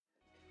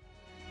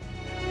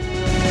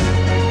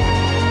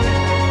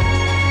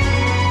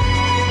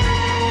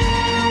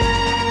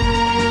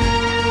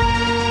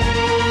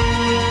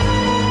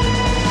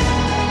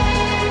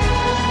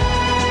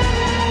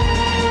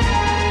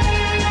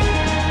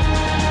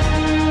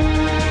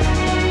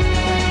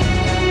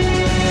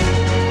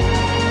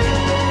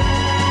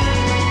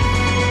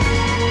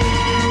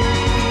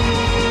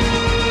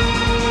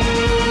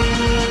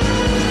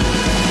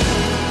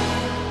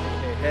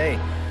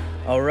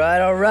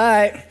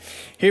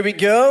Here we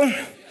go.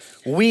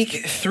 Week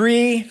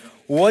 3,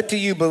 what do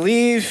you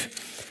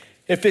believe?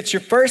 If it's your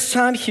first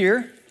time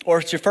here, or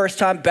it's your first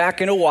time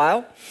back in a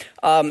while,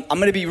 I'm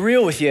going to be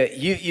real with you.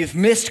 You've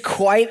missed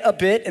quite a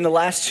bit in the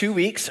last 2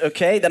 weeks,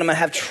 okay, that I'm going to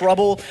have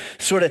trouble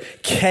sort of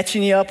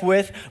catching you up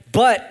with.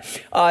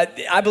 But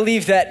I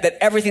believe that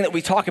everything that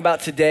we talk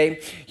about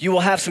today, you will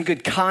have some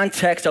good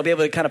context. I'll be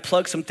able to kind of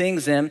plug some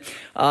things in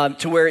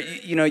to where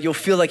you'll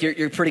feel like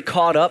you're pretty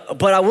caught up.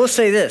 But I will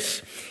say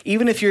this,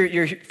 even if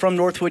you're from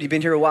Northwood, you've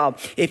been here a while,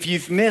 if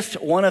you've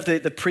missed one of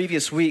the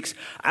previous weeks,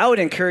 I would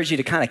encourage you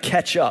to kind of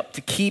catch up,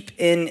 to keep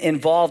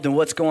involved in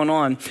what's going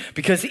on,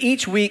 because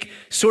each week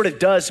sort of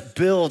does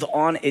build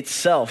on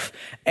itself.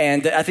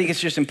 And I think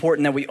it's just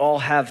important that we all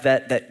have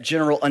that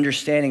general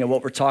understanding of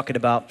what we're talking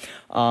about.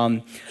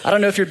 I don't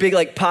know if you're a big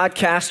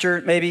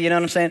podcaster, maybe, you know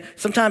what I'm saying?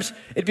 Sometimes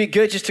it'd be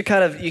good just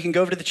to you can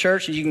go over to the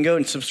church and you can go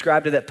and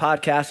subscribe to that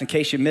podcast in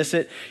case you miss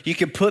it. You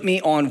can put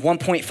me on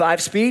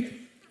 1.5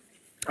 speed,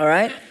 all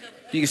right?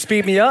 You can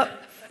speed me up.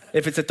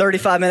 If it's a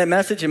 35-minute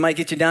message, it might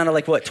get you down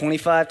to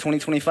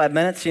 25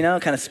 minutes,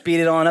 kind of speed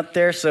it on up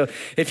there. So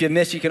if you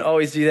miss, you can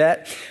always do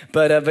that.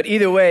 But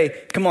either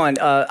way, come on.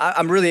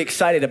 I'm really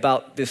excited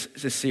about this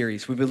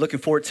series. We've been looking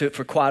forward to it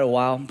for quite a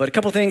while. But a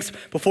couple things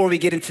before we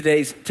get into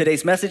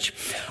today's message.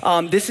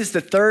 This is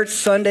the third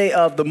Sunday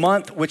of the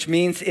month, which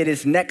means it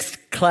is Next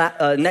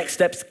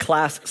Steps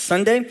Class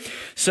Sunday.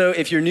 So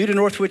if you're new to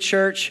Northwood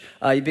Church,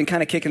 you've been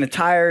kind of kicking the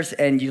tires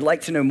and you'd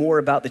like to know more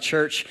about the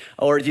church,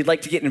 or you'd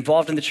like to get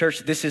involved in the church,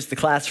 this is the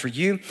class for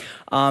you.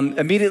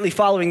 Immediately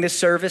following this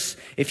service,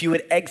 if you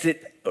would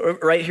exit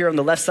right here on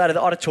the left side of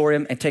the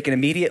auditorium and take an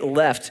immediate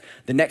left,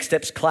 the Next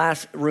Steps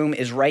classroom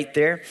is right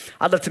there.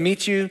 I'd love to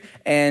meet you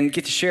and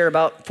get to share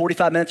about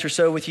 45 minutes or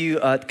so with you,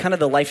 kind of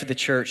the life of the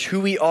church,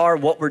 who we are,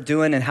 what we're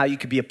doing, and how you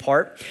could be a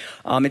part.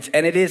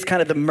 It is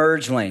kind of the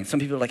merge lane. Some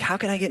people are like, how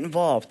can I get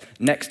involved?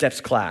 Next Steps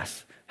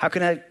class. How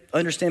can I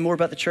understand more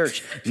about the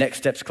church? Next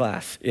Steps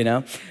class,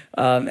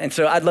 And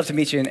so I'd love to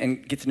meet you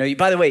and get to know you.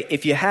 By the way,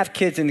 if you have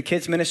kids in the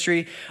kids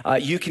ministry,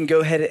 you can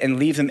go ahead and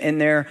leave them in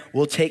there.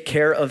 We'll take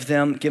care of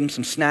them, give them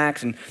some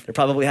snacks, and they're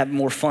probably having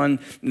more fun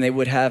than they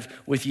would have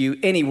with you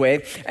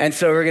anyway. And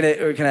so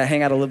we're gonna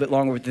hang out a little bit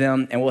longer with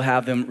them, and we'll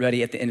have them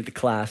ready at the end of the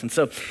class. And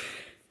so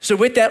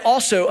with that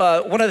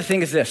also, one other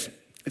thing is this.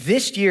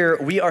 This year,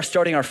 we are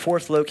starting our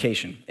 4th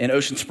location in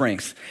Ocean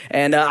Springs.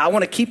 And I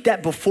want to keep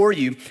that before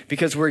you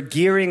because we're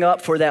gearing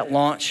up for that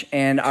launch.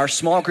 And our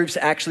small groups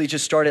actually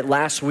just started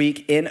last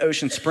week in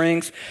Ocean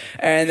Springs.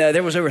 And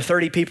there was over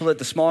 30 people at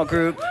the small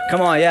group.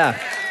 Come on,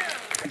 yeah.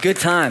 Good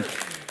time.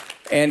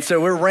 And so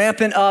we're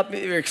ramping up.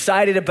 We're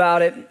excited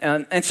about it.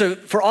 And so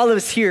for all of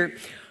us here,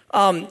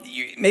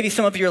 maybe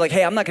some of you are like,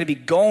 hey, I'm not going to be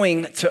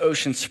going to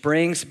Ocean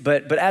Springs,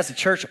 but as a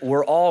church,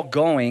 we're all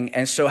going.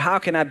 And so how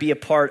can I be a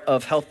part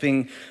of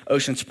helping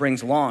Ocean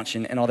Springs launch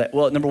and all that?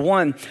 Well, number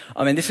one,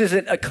 and this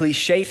isn't a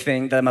cliche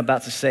thing that I'm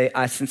about to say.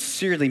 I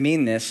sincerely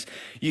mean this.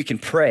 You can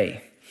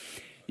pray.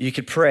 You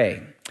could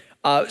pray.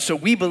 So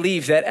we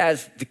believe that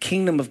as the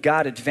kingdom of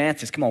God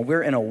advances, come on,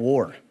 we're in a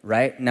war,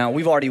 right? Now,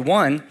 we've already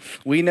won.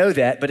 We know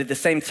that. But at the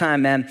same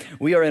time, man,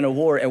 we are in a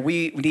war and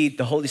we need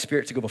the Holy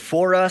Spirit to go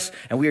before us,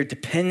 and we are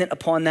dependent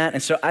upon that.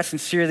 And so I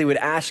sincerely would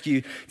ask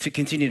you to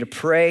continue to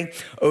pray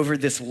over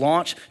this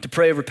launch, to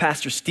pray over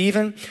Pastor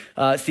Stephen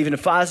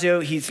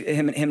Afazio.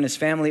 Him and his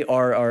family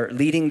are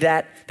leading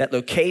that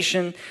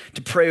location,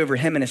 to pray over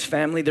him and his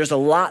family. There's a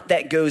lot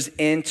that goes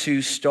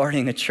into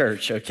starting a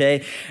church,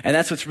 okay? And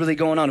that's what's really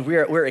going on.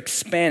 We're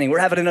expanding. We're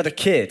having another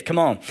kid. Come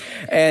on.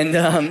 And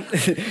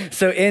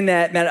so in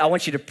that, man, I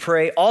want you to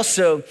pray.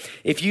 Also,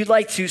 if you'd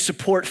like to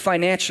support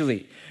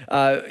financially,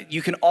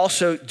 you can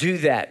also do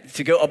that,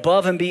 to go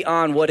above and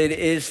beyond what it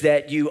is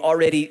that you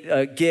already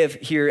give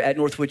here at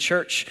Northwood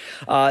Church,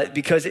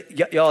 because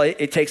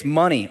it takes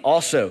money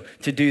also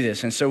to do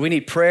this. And so we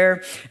need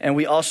prayer, and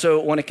we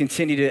also want to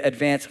continue to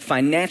advance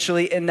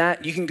financially in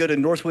that. You can go to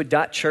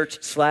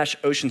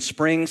northwood.church/Ocean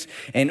Springs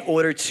in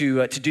order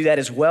to do that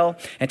as well,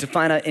 and to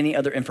find out any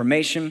other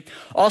information.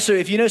 Also,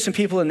 if you know some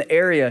people in the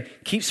area,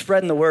 keep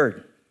spreading the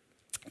word.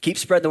 Keep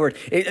spreading the word.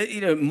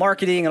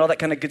 Marketing and all that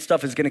kind of good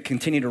stuff is going to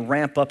continue to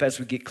ramp up as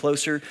we get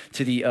closer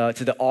to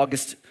the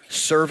August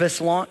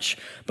service launch.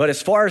 But as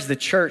far as the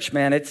church,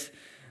 man,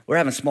 we're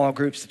having small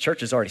groups. The church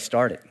has already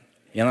started.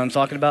 You know what I'm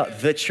talking about?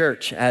 The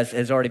church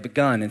has already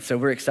begun, and so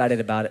we're excited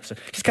about it. So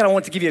just kind of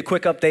want to give you a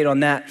quick update on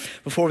that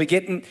before we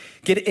get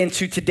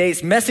into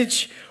today's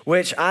message,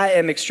 which I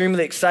am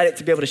extremely excited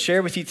to be able to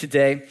share with you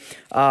today.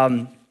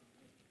 We've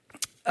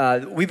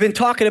been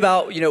talking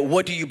about,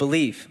 what do you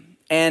believe?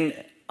 And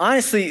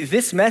honestly,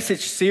 this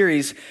message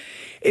series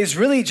is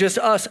really just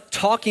us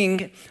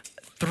talking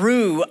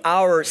through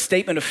our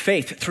statement of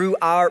faith, through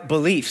our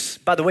beliefs.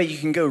 By the way, you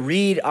can go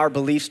read our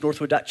beliefs,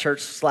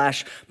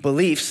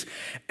 northwood.church/beliefs,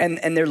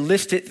 and they're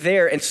listed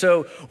there. And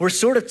so we're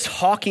sort of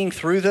talking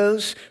through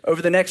those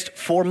over the next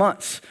 4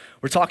 months.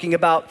 We're talking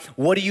about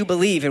what do you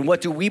believe and what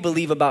do we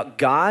believe about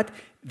God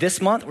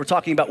this month. We're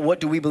talking about what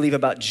do we believe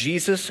about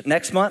Jesus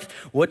next month.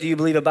 What do you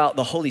believe about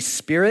the Holy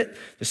Spirit,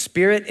 the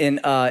Spirit in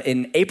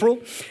April.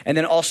 And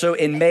then also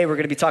in May, we're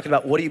going to be talking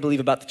about what do you believe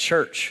about the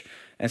church.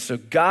 And so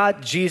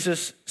God,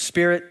 Jesus,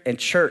 Spirit, and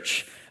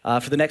church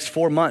for the next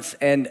 4 months.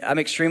 And I'm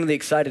extremely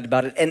excited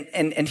about it.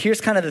 And here's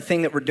kind of the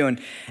thing that we're doing.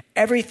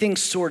 Everything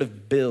sort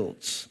of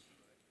builds.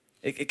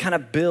 It kind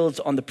of builds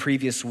on the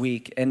previous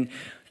week. And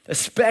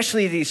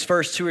especially these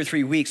first 2 or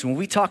 3 weeks, when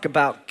we talk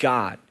about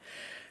God,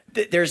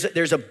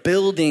 there's a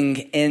building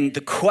in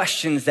the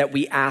questions that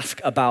we ask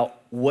about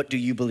what do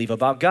you believe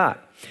about God.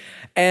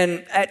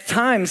 And at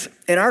times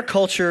in our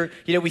culture,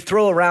 we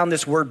throw around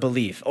this word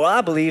believe. Well,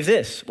 I believe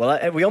this.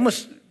 Well, we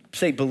almost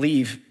say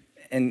believe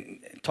and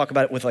talk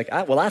about it with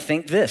I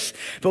think this.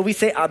 But we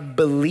say I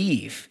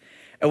believe.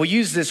 And we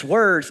use this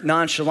word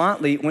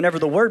nonchalantly whenever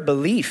the word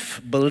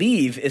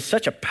believe is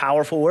such a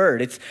powerful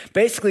word. It's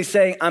basically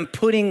saying I'm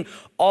putting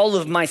all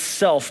of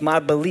myself, my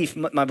belief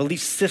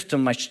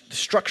system, my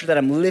structure that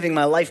I'm living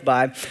my life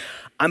by,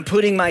 I'm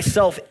putting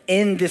myself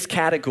in this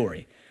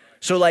category.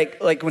 So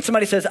like when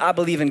somebody says, I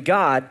believe in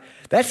God,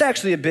 that's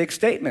actually a big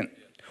statement.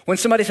 When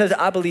somebody says,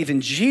 I believe in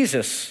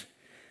Jesus,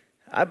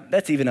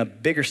 that's even a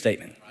bigger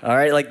statement, all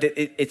right?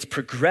 It's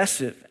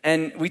progressive.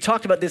 And we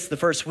talked about this the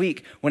first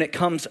week when it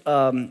comes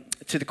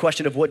to the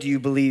question of what do you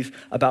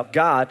believe about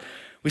God.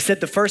 We said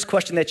the first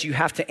question that you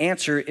have to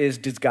answer is,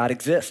 does God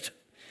exist?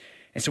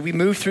 And so we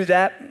moved through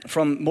that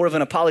from more of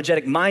an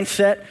apologetic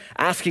mindset,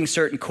 asking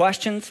certain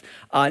questions,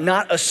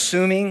 not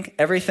assuming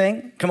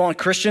everything. Come on,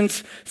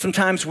 Christians,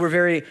 sometimes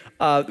we're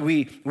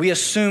we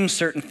assume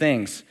certain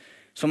things.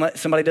 We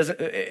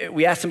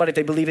ask somebody if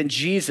they believe in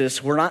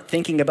Jesus, we're not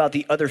thinking about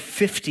the other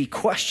 50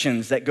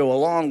 questions that go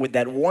along with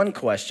that one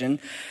question.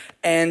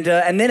 And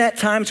then at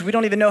times we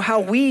don't even know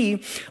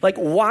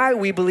why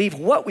we believe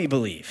what we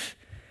believe.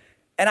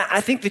 And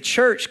I think the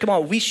church, come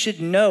on, we should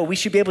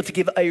be able to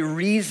give a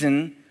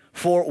reason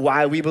for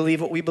why we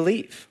believe what we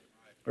believe,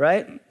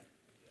 right?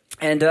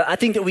 And I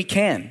think that we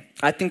can.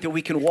 I think that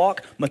we can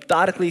walk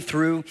methodically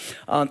through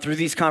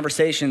these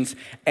conversations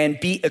and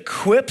be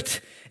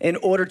equipped in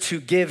order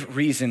to give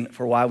reason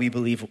for why we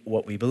believe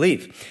what we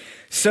believe.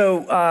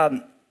 So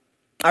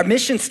our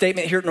mission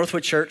statement here at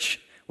Northwood Church,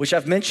 which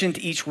I've mentioned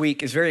each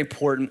week, is very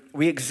important.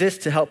 We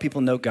exist to help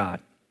people know God.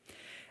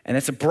 And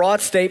it's a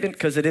broad statement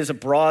because it is a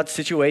broad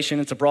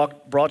situation. It's a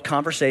broad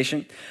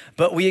conversation.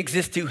 But we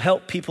exist to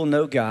help people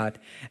know God.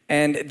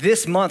 And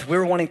this month,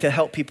 we're wanting to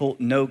help people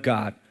know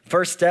God.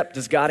 First step,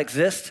 does God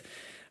exist?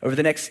 Over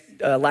the next,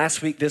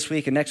 last week, this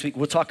week, and next week,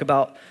 we'll talk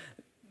about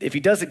if he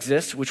does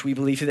exist, which we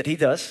believe that he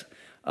does,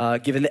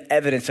 given the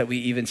evidence that we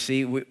even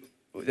see.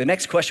 The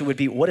next question would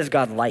be, what is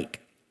God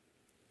like?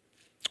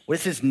 What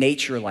is his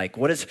nature like?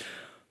 What is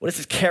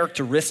his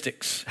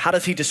characteristics? How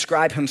does he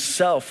describe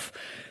himself?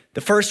 The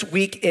first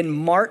week in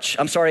March,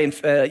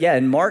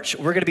 in March,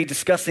 we're going to be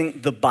discussing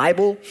the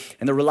Bible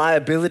and the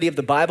reliability of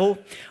the Bible,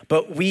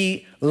 but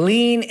we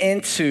lean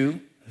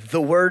into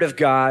the Word of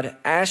God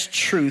as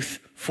truth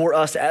for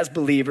us as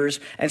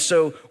believers, and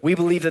so we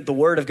believe that the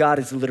Word of God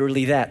is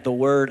literally that, the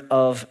Word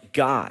of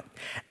God,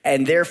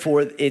 and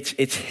therefore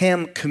it's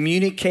him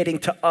communicating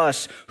to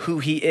us who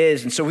he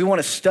is, and so we want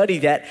to study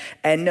that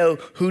and know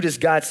who does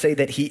God say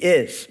that he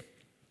is.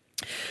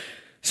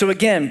 So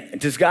again,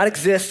 does God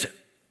exist?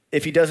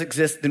 If he does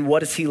exist, then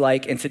what is he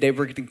like? And today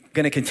we're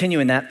going to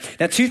continue in that.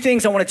 Now, 2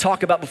 things I want to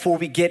talk about before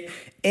we get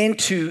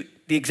into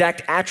the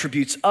exact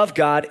attributes of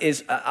God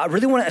is I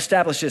really want to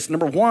establish this.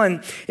 Number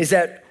 1 is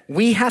that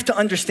we have to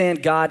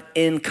understand God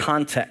in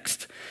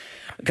context.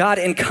 God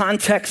in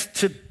context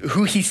to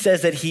who he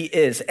says that he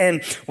is.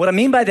 And what I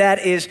mean by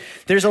that is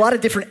there's a lot of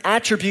different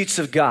attributes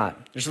of God.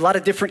 There's a lot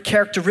of different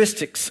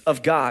characteristics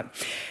of God.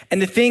 And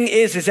the thing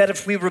is that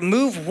if we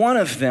remove one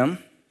of them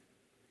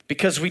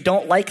because we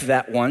don't like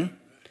that one,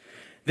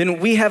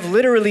 then we have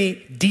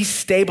literally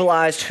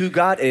destabilized who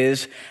God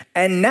is,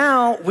 and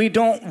now we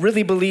don't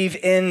really believe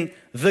in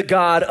the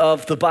God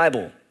of the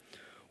Bible.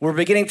 We're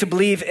beginning to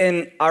believe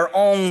in our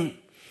own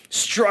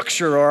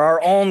structure or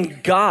our own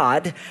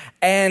God,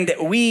 and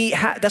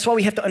that's why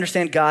we have to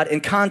understand God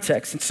in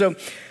context. And so,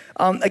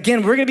 again,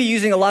 we're going to be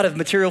using a lot of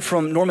material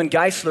from Norman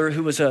Geisler,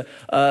 who was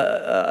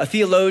a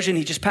theologian.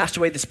 He just passed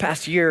away this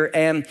past year,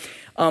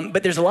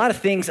 but there's a lot of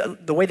things,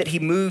 the way that he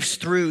moves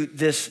through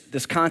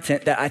this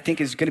content that I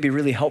think is going to be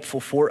really helpful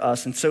for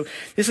us. And so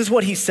this is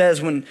what he says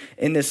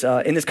in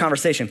this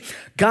conversation.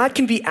 God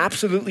can be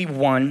absolutely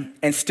one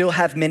and still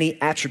have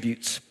many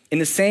attributes. In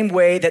the same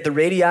way that the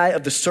radii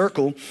of the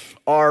circle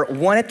are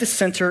one at the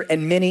center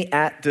and many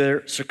at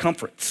their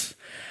circumference.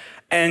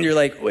 And you're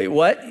like, wait,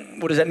 what?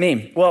 What does that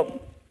mean?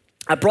 Well,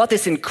 I brought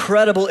this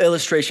incredible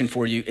illustration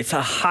for you. It's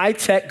a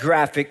high-tech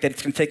graphic that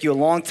it's going to take you a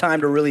long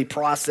time to really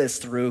process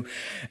through.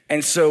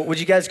 And so would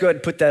you guys go ahead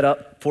and put that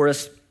up for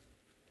us?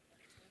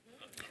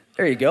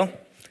 There you go.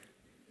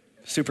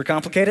 Super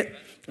complicated,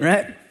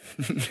 right?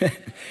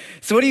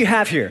 So what do you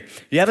have here?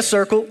 You have a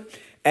circle,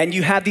 And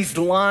you have these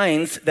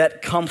lines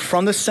that come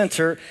from the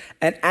center,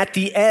 and at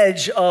the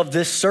edge of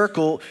this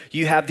circle,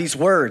 you have these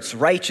words: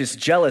 righteous,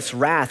 jealous,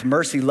 wrath,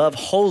 mercy, love,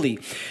 holy.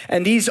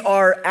 And these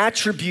are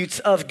attributes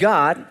of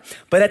God,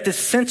 but at the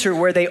center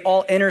where they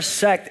all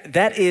intersect,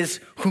 that is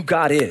who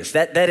God is.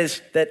 That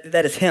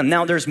is him.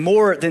 Now, there's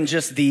more than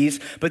just these,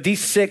 but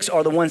these 6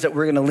 are the ones that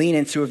we're gonna lean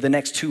into over the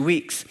next 2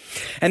 weeks.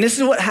 And this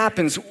is what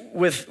happens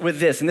with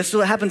this, and this is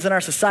what happens in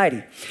our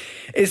society.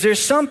 Is there's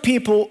some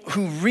people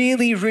who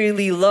really,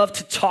 really love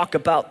to talk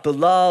about the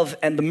love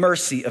and the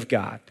mercy of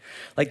God.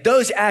 Like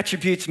those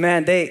attributes,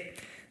 man,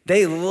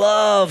 they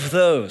love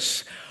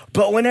those.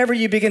 But whenever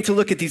you begin to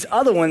look at these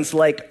other ones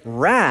like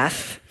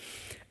wrath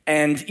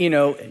and,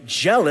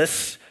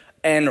 jealous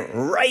and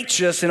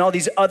righteous and all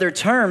these other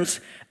terms,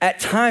 at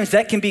times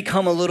that can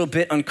become a little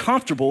bit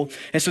uncomfortable.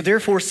 And so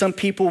therefore some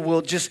people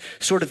will just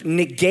sort of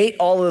negate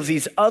all of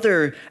these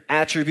other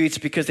attributes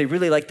because they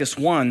really like this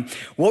one.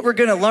 What we're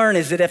gonna learn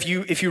is that if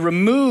you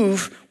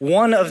remove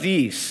one of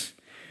these,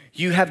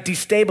 you have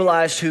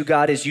destabilized who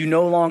God is. You're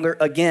no longer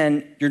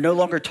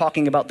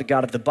talking about the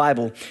God of the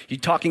Bible. You're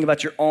talking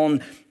about your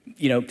own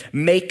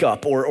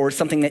makeup or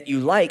something that you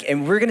like.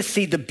 And we're gonna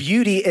see the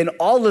beauty in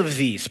all of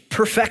these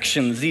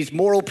perfections, these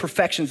moral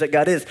perfections that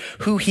God is,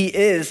 who he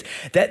is,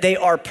 that they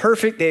are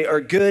perfect, they are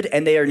good,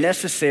 and they are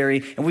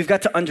necessary. And we've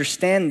got to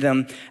understand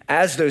them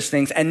as those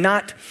things and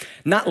not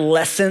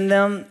lessen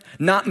them,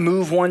 not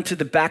move one to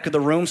the back of the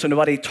room so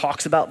nobody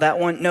talks about that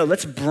one. No,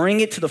 let's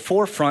bring it to the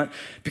forefront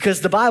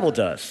because the Bible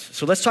does.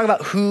 So let's talk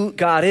about who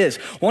God is.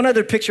 One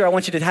other picture I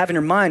want you to have in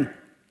your mind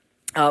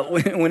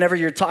whenever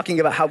you're talking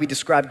about how we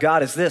describe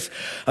God is this.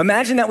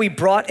 Imagine that we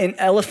brought an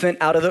elephant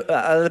out of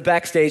the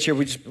backstage here.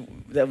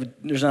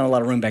 There's not a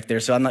lot of room back there,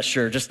 so I'm not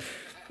sure.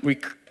 We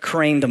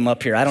craned them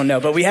up here. I don't know,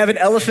 but we have an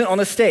elephant on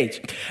the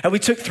stage. And we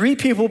took 3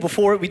 people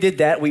before we did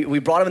that. We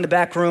brought them in the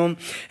back room,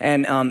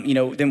 and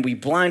then we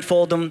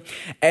blindfold them,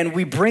 and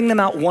we bring them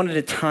out one at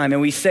a time,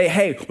 and we say,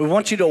 hey, we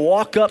want you to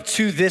walk up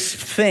to this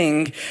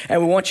thing,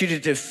 and we want you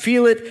to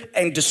feel it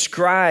and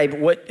describe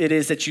what it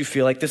is that you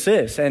feel like this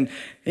is. And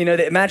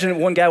imagine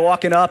one guy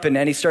walking up, and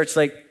he starts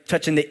like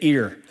touching the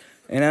ear,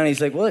 and he's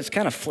like, well, it's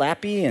kind of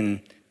flappy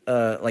and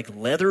like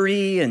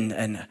leathery,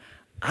 and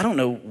I don't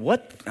know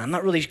I'm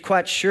not really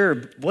quite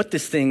sure what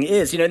this thing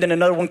is. Then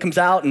another one comes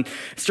out and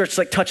starts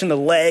like touching the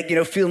leg,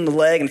 feeling the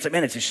leg. And it's like,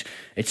 man,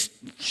 it's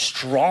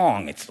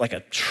strong. It's like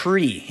a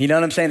tree. You know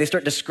what I'm saying? They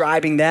start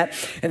describing that.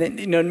 And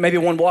then, maybe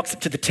one walks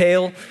up to the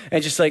tail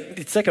and just like,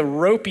 it's like a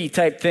ropey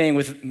type thing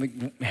with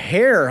like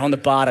hair on the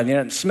bottom.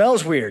 It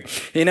smells weird.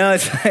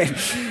 It's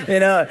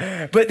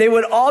like, but they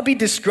would all be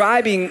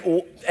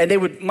describing, and they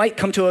might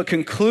come to a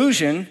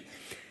conclusion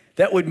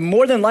that would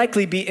more than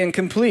likely be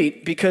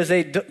incomplete because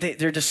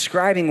they're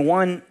describing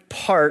one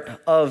part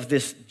of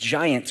this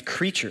giant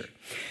creature.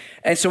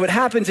 And so what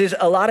happens is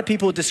a lot of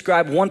people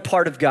describe one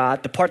part of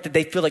God, the part that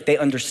they feel like they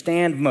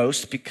understand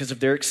most because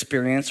of their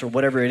experience or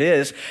whatever it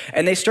is,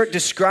 and they start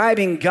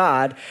describing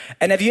God.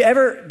 And have you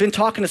ever been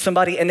talking to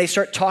somebody and they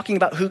start talking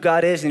about who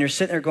God is and you're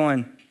sitting there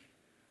going,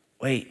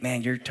 wait,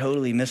 man, you're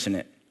totally missing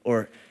it.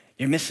 Or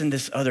you're missing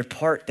this other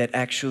part that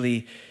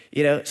actually,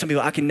 some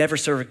people, I can never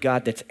serve a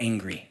God that's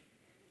angry.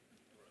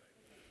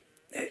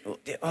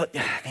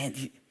 Man,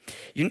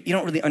 you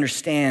don't really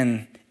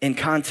understand in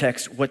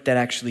context what that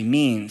actually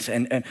means.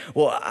 And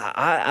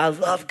I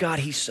love God.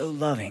 He's so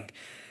loving.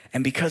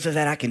 And because of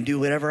that, I can do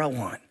whatever I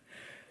want.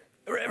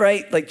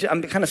 Right? Like,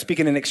 I'm kind of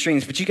speaking in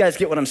extremes, but you guys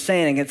get what I'm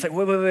saying. And it's like,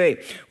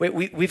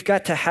 wait. We've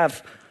got to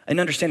have an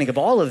understanding of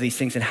all of these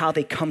things and how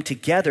they come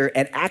together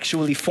and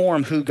actually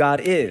form who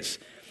God is.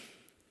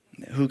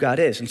 Who God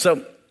is. And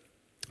so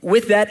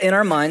with that in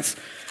our minds,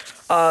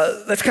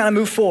 let's kind of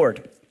move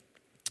forward.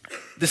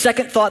 The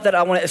second thought that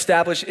I want to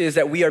establish is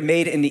that we are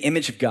made in the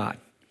image of God.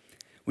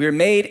 We are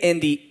made in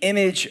the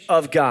image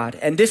of God.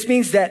 And this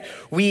means that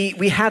we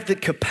have the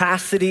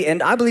capacity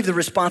and I believe the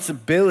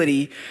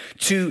responsibility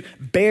to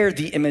bear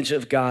the image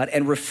of God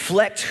and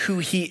reflect who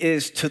he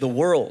is to the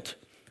world,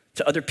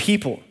 to other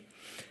people.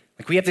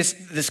 Like we have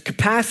this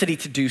capacity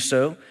to do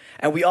so,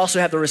 and we also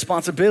have the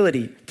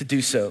responsibility to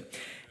do so.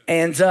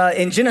 And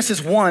in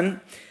Genesis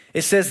 1,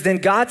 it says, then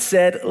God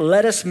said,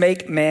 let us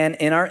make man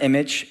in our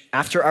image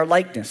after our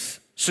likeness.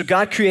 So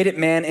God created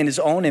man in his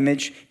own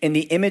image. In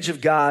the image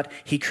of God,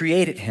 he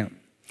created him.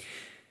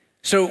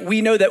 So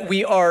we know that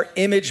we are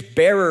image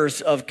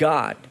bearers of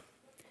God.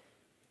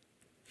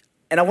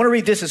 And I want to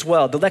read this as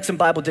well. The Lexham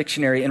Bible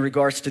Dictionary in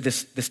regards to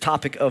this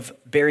topic of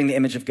bearing the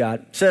image of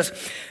God says,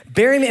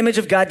 bearing the image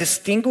of God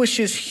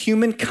distinguishes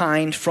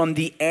humankind from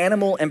the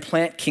animal and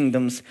plant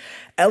kingdoms,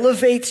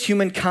 elevates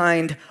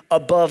humankind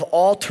above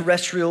all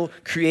terrestrial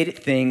created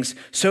things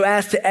so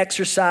as to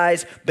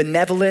exercise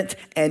benevolent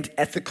and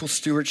ethical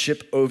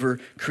stewardship over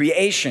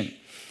creation.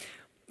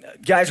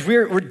 Guys,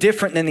 we're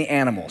different than the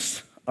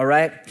animals, all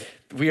right?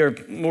 We are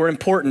more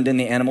important than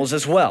the animals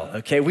as well,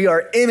 okay? We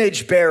are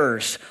image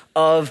bearers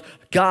of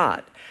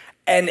God.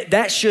 And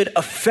that should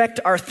affect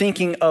our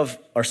thinking of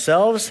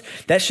ourselves.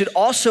 That should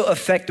also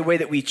affect the way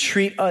that we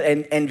treat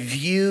and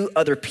view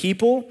other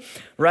people,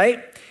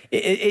 right?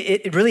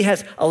 it really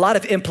has a lot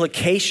of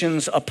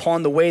implications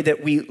upon the way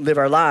that we live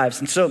our lives.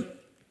 And so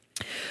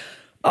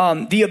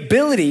the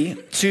ability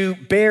to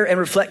bear and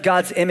reflect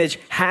God's image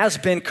has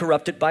been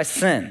corrupted by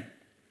sin.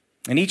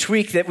 And each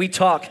week that we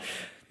talk,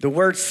 the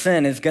word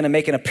sin is going to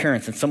make an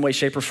appearance in some way,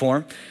 shape, or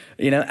form,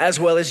 as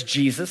well as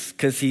Jesus,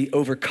 because he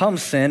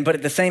overcomes sin. But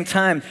at the same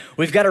time,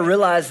 we've got to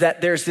realize that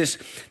there's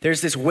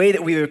this way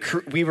that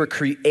we were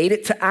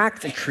created to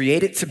act and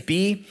created to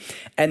be.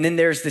 And then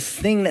there's this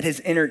thing that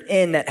has entered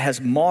in that has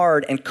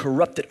marred and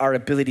corrupted our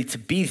ability to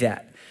be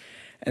that.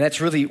 And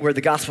that's really where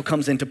the gospel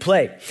comes into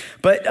play.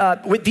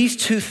 But with these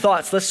two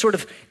thoughts, let's sort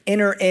of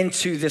enter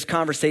into this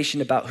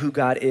conversation about who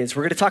God is.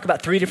 We're going to talk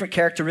about three different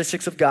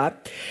characteristics of God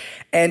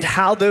and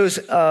how those,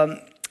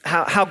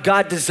 how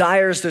God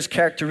desires those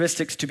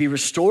characteristics to be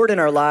restored in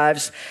our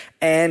lives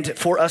and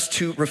for us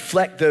to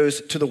reflect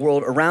those to the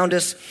world around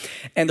us.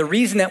 And the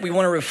reason that we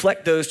want to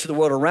reflect those to the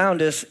world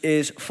around us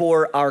is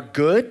for our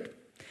good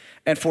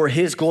and for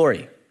his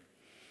glory.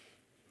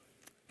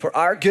 For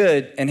our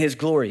good and his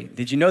glory.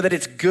 Did you know that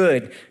it's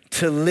good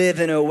to live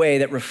in a way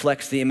that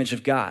reflects the image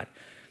of God?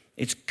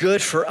 It's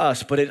good for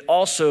us, but it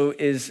also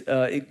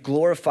it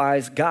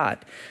glorifies God.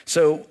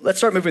 So let's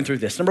start moving through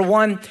this. Number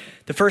one,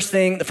 the first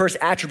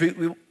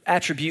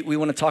attribute we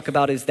want to talk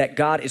about is that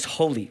God is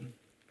holy.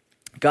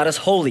 God is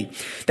holy.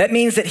 That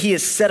means that he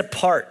is set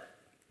apart.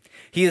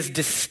 He is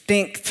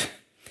distinct.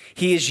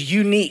 He is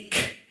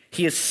unique.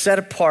 He is set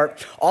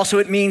apart. Also,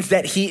 it means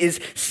that he is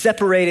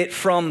separated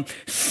from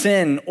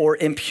sin or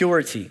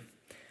impurity.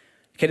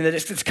 Okay,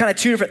 it's kind of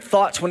two different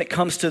thoughts when it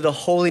comes to the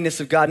holiness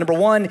of God. Number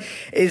one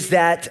is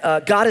that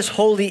God is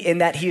holy in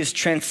that he is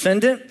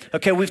transcendent.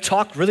 Okay, we've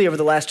talked really over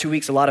the last 2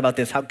 weeks a lot about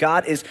this, how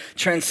God is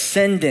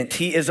transcendent.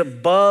 He is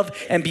above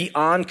and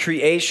beyond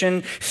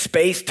creation,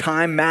 space,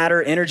 time,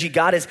 matter, energy.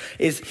 God is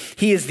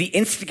the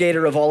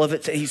instigator of all of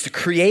it. He's the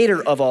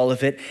creator of all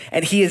of it,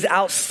 and he is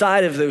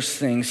outside of those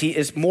things. He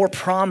is more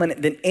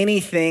prominent than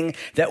anything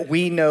that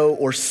we know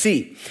or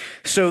see.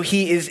 So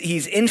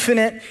he's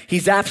infinite.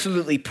 He's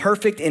absolutely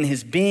perfect in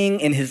his being,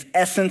 in his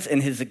essence,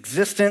 in his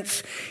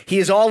existence. He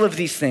is all of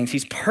these things.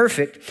 He's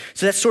perfect.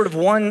 So that's sort of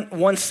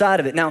one side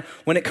of it. Now,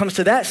 when it comes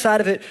to that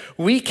side of it,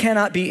 we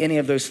cannot be any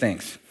of those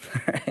things.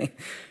 Right?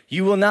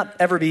 You will not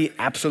ever be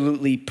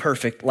absolutely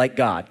perfect like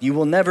God. You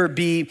will never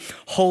be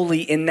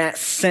holy in that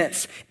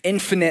sense,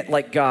 infinite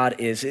like God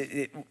is.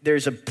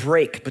 There's a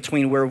break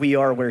between where we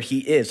are, where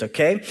he is,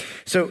 okay?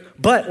 So,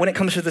 but when it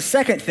comes to the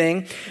second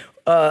thing,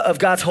 of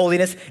God's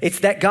holiness,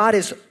 it's that God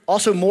is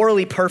also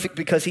morally perfect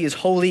because he is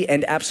holy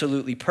and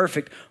absolutely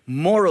perfect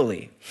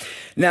morally.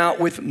 Now,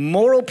 with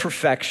moral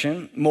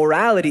perfection,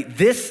 morality,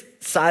 this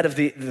side of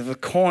the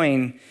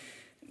coin,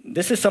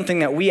 this is something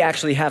that we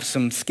actually have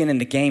some skin in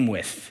the game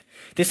with.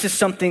 This is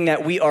something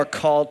that we are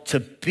called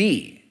to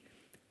be.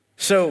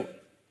 So,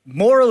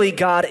 morally,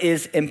 God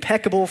is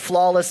impeccable,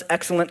 flawless,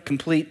 excellent,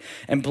 complete,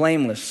 and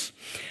blameless.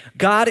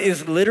 God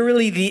is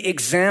literally the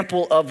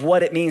example of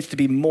what it means to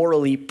be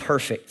morally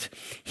perfect.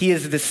 He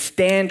is the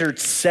standard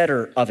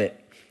setter of it.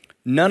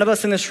 None of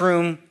us in this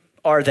room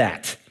are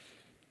that.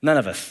 None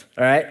of us,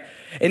 all right?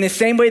 In the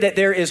same way that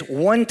there is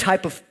one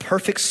type of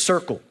perfect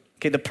circle,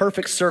 okay, the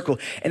perfect circle.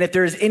 And if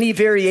there is any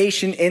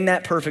variation in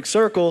that perfect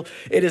circle,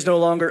 it is no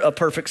longer a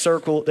perfect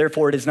circle.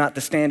 Therefore, it is not the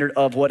standard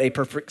of what a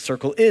perfect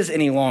circle is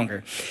any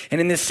longer.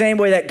 And in the same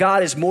way that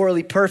God is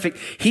morally perfect,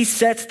 he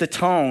sets the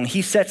tone.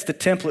 He sets the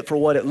template for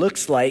what it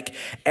looks like.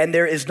 And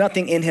there is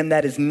nothing in him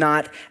that is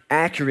not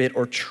accurate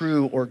or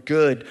true or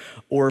good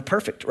or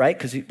perfect, right?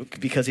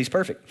 Because he's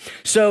perfect.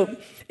 So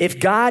if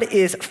God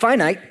is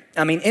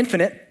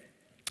infinite,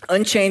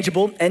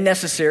 unchangeable and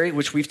necessary,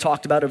 which we've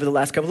talked about over the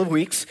last couple of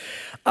weeks,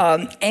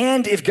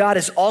 and if God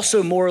is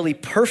also morally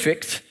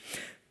perfect,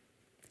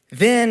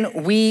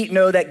 then we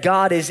know that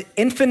God is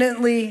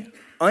infinitely,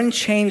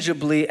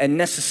 unchangeably, and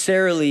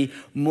necessarily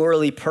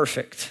morally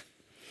perfect.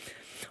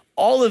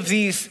 All of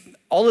these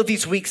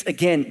weeks,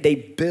 again, they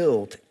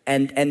build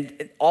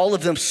and all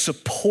of them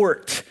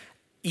support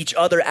each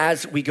other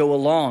as we go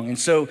along. And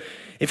so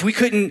if we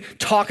couldn't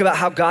talk about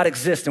how God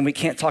exists, then we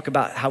can't talk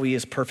about how he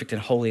is perfect and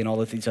holy and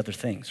all of these other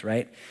things,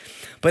 right?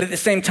 But at the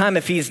same time,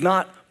 if he is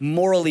not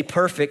morally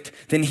perfect,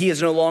 then he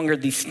is no longer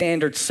the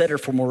standard setter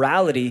for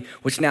morality,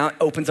 which now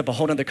opens up a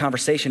whole other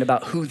conversation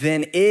about who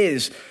then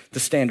is the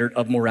standard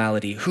of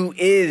morality, who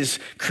is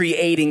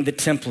creating the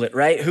template,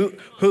 right?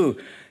 Who?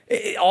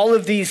 All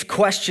of these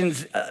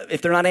questions,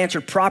 if they're not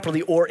answered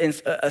properly or in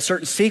a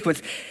certain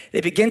sequence, they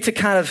begin to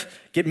kind of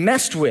get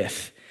messed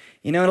with.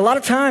 And a lot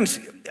of times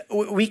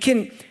we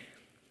can,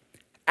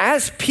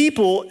 as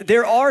people,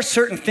 there are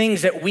certain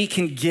things that we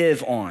can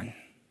give on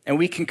and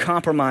we can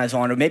compromise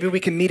on, or maybe we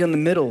can meet in the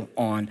middle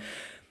on.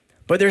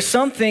 But there's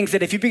some things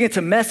that if you begin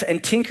to mess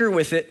and tinker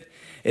with it,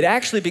 it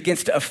actually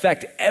begins to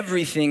affect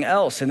everything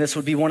else. And this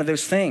would be one of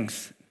those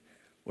things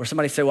where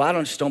somebody say, well, I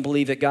just don't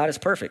believe that God is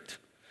perfect.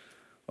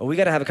 Well, we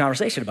got to have a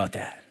conversation about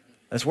that.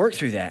 Let's work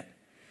through that,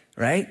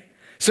 right?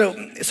 So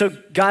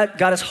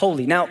God is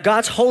holy. Now,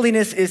 God's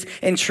holiness is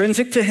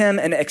intrinsic to him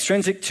and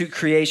extrinsic to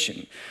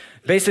creation.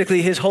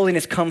 Basically, his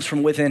holiness comes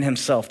from within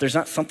himself. There's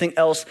not something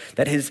else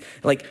that has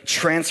like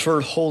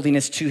transferred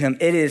holiness to him.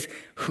 It is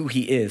who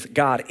he is.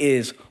 God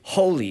is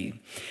holy.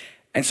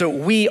 And so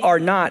we are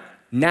not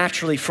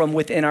naturally from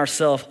within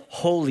ourselves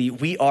holy.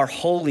 We are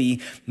holy,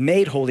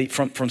 made holy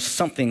from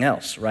something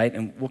else, right?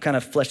 And we'll kind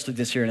of flesh through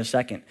this here in a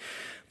second.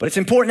 But it's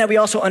important that we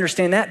also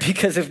understand that,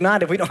 because if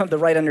we don't have the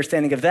right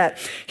understanding of that,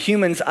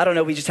 humans, I don't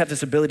know, we just have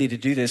this ability to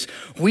do this.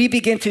 We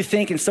begin to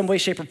think in some way,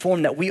 shape, or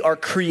form that we are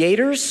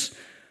creators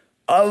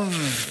of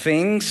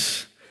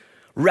things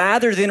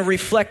rather than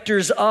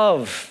reflectors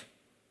of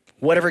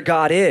whatever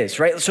God is,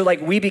 right? So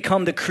like we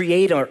become the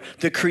creator.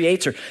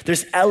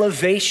 There's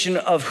elevation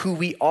of who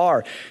we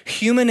are.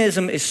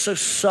 Humanism is so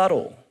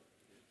subtle.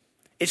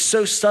 It's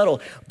so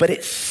subtle, but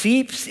it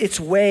seeps its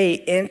way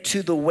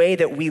into the way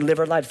that we live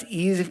our lives.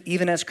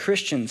 Even as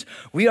Christians,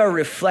 we are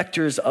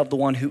reflectors of the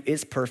one who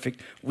is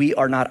perfect. We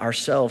are not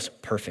ourselves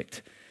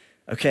perfect,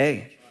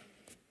 okay?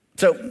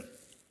 So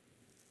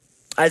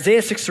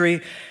Isaiah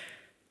 6:3,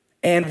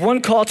 and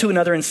one called to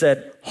another and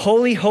said,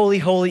 "Holy, holy,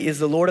 holy is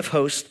the Lord of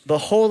hosts. The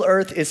whole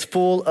earth is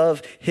full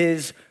of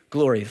his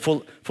glory,"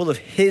 full of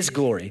his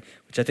glory,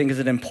 which I think is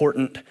an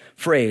important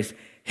phrase.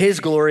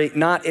 His glory,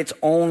 not its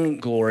own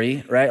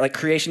glory, right? Like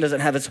creation doesn't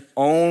have its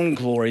own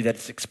glory that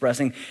it's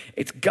expressing.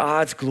 It's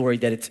God's glory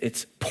that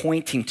it's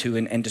pointing to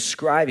and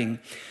describing.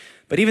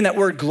 But even that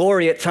word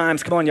glory at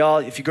times, come on, y'all,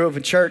 if you grew up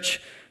in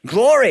church,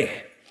 glory,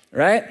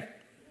 right?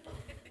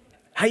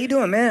 How you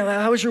doing, man?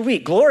 How was your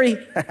week? Glory.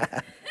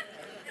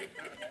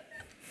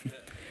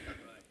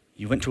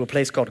 You went to a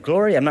place called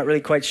Glory? I'm not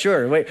really quite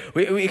sure. Wait,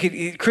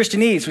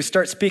 Christianese, we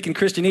start speaking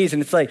Christianese,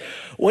 and it's like,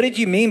 what did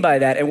you mean by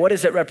that, and what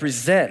does it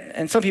represent?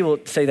 And some people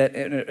say that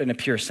in a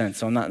pure sense,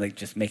 so I'm not like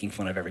just making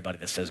fun of everybody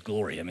that says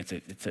glory. I mean,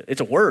 it's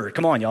a word,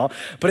 come on, y'all.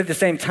 But at the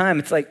same time,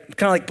 it's like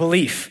kind of like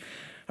belief.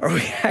 Are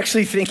we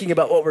actually thinking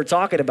about what we're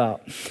talking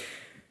about?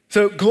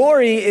 So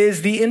glory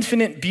is the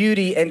infinite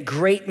beauty and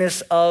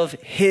greatness of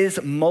his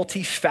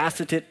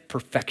multifaceted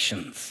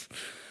perfections.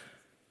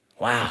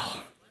 Wow.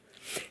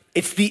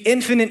 It's the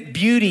infinite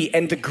beauty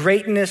and the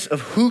greatness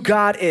of who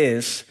God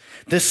is,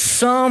 the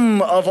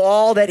sum of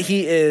all that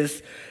he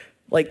is,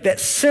 like that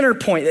center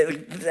point,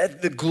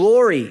 the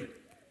glory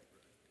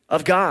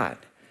of God.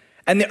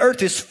 And the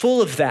earth is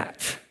full of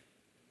that.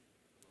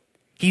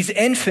 He's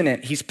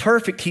infinite, he's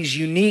perfect, he's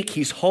unique,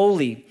 he's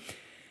holy.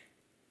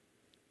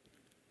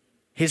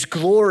 His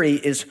glory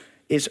is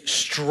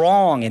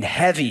strong and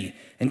heavy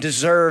and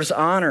deserves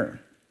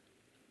honor.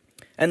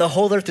 And the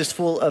whole earth is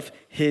full of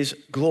his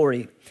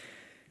glory.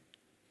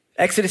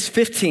 Exodus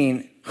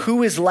 15,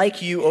 who is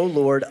like you, O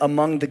Lord,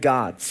 among the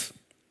gods?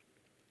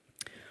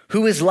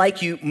 Who is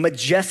like you,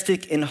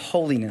 majestic in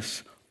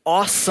holiness,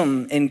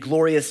 awesome in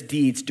glorious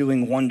deeds,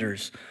 doing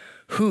wonders?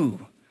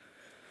 Who?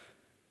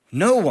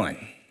 No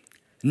one.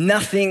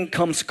 Nothing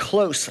comes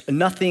close.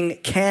 Nothing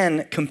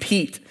can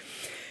compete.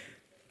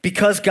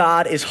 Because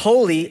God is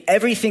holy,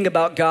 everything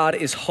about God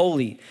is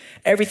holy.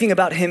 Everything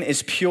about him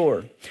is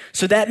pure.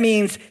 So that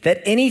means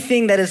that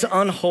anything that is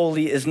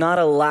unholy is not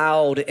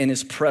allowed in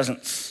his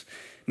presence.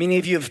 Many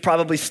of you have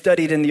probably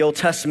studied in the Old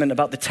Testament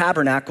about the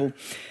tabernacle,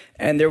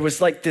 and there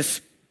was like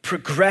this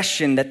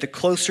progression that the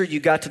closer you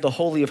got to the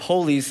Holy of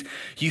Holies,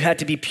 you had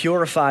to be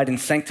purified and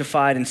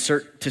sanctified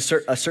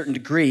to a certain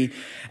degree.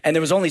 And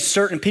there was only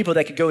certain people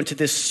that could go into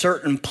this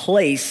certain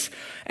place.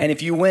 And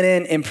if you went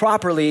in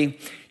improperly,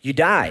 you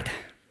died.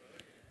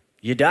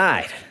 You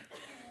died.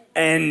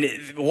 And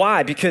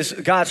why? Because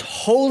God's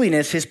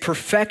holiness, his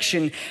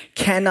perfection,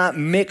 cannot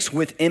mix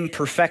with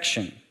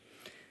imperfection.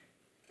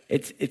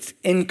 It's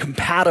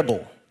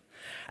incompatible.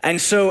 And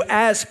so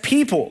as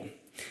people,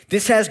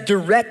 this has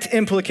direct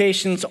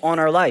implications on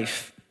our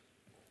life.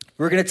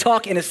 We're going to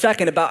talk in a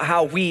second about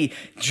how we,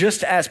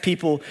 just as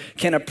people,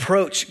 can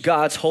approach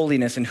God's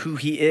holiness and who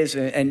he is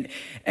and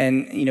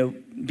you know,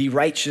 be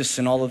righteous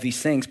and all of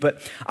these things.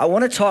 But I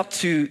want to talk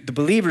to the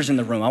believers in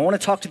the room. I want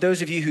to talk to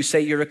those of you who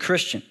say you're a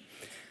Christian.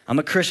 I'm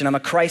a Christian. I'm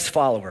a Christ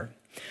follower.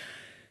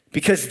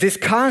 Because this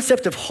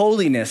concept of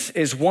holiness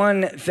is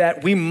one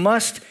that we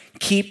must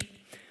keep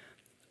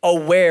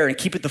aware and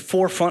keep at the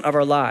forefront of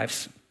our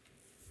lives.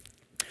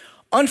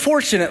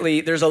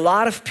 Unfortunately, there's a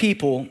lot of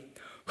people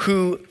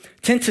who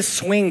tend to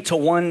swing to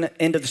one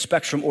end of the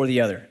spectrum or the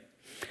other.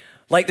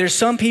 Like there's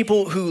some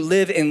people who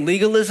live in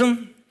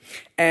legalism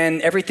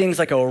and everything's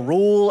like a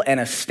rule and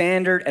a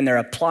standard and they're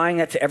applying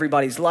that to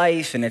everybody's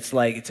life and it's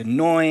like, it's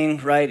annoying,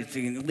 right?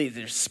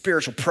 There's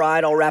spiritual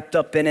pride all wrapped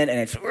up in it and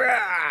it's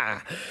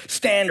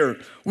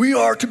standard. We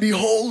are to be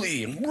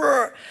holy and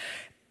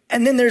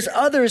And then there's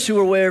others who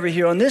are way over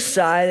here on this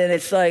side, and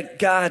it's like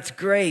God's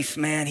grace,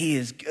 man, he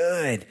is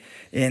good,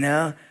 you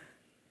know?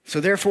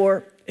 So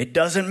therefore, it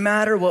doesn't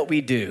matter what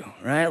we do,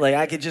 right? Like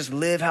I could just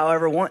live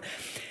however I want.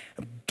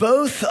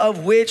 Both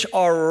of which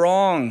are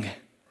wrong,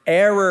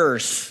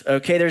 errors,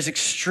 okay? There's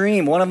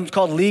extreme. One of them's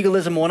called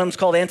legalism. One of them's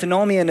called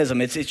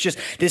antinomianism. It's just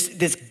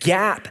this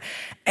gap.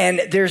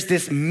 And there's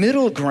this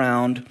middle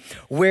ground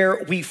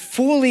where we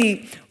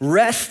fully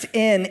rest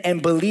in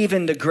and believe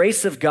in the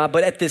grace of God,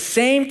 but at the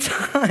same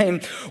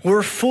time,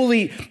 we're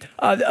fully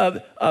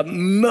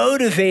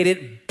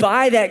motivated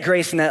by that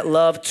grace and that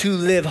love to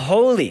live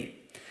holy.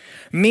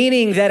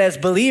 Meaning that as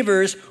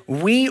believers,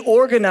 we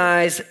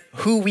organize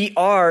who we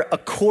are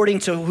according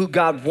to who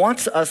God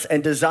wants us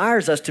and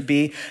desires us to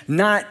be,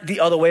 not the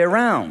other way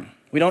around.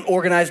 We don't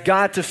organize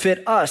God to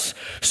fit us.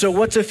 So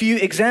what's a few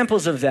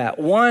examples of that?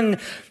 One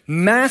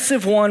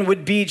massive one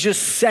would be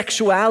just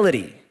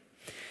sexuality.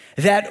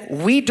 That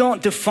we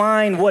don't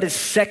define what is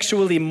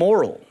sexually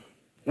moral.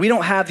 We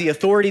don't have the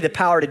authority, the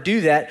power to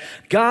do that.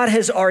 God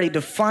has already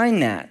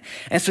defined that.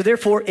 And so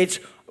therefore,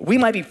 we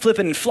might be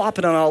flipping and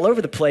flopping on all over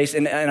the place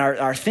in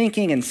our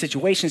thinking and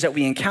situations that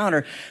we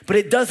encounter, but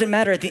it doesn't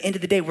matter. At the end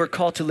of the day, we're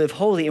called to live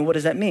holy. And what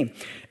does that mean?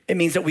 It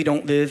means that we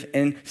don't live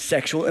in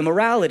sexual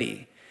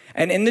immorality.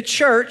 And in the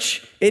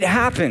church, it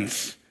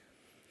happens.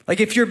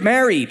 Like if you're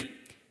married,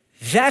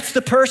 that's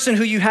the person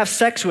who you have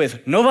sex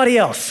with, nobody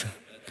else.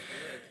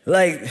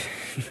 Like,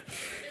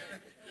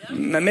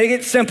 make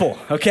it simple,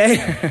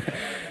 okay?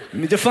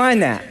 Define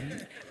that.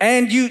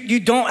 And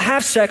you don't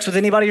have sex with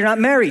anybody you're not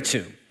married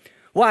to.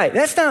 Why?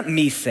 That's not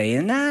me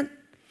saying that.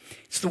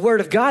 It's the word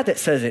of God that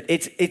says it.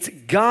 It's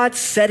God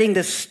setting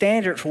the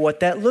standard for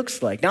what that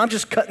looks like. Now I'm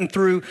just cutting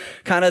through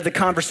kind of the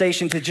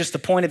conversation to just the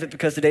point of it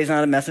because today's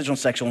not a message on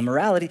sexual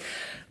immorality,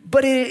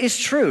 but it is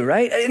true,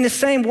 right? In the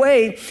same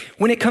way,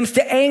 when it comes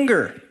to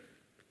anger,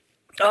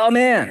 oh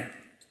man,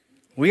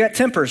 we got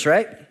tempers,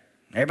 right?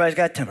 Everybody's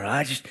got temper.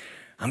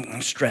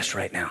 I'm stressed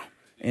right now,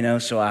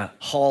 so I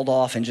hauled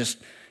off and just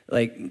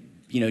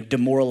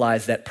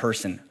demoralized that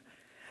person.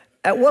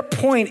 At what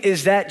point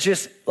is that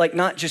just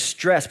not just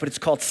stress, but it's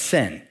called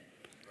sin,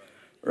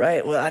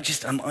 right? Well,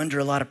 I'm under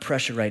a lot of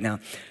pressure right now.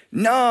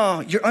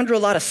 No, you're under a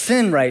lot of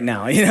sin right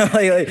now.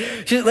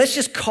 Let's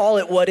just call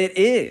it what it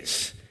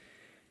is.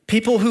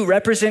 People who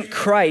represent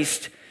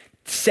Christ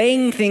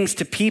saying things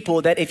to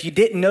people that if you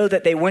didn't know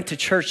that they went to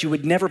church, you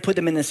would never put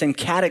them in the same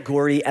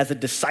category as a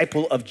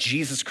disciple of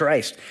Jesus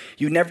Christ.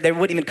 They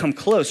wouldn't even come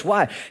close.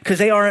 Why? Because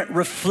they aren't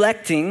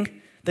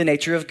reflecting the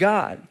nature of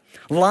God.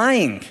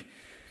 Lying.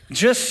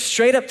 Just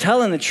straight up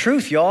telling the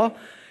truth, y'all,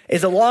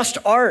 is a lost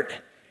art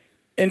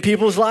in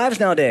people's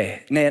lives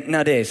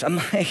nowadays. I'm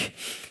like,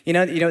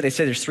 they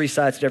say there's three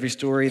sides to every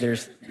story.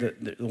 There's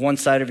the one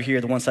side over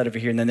here, the one side over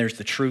here, and then there's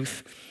the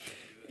truth.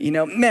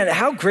 Man,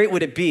 how great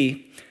would it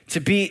be to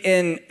be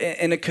in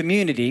a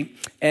community,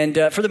 and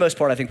for the most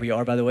part, I think we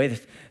are, by the way,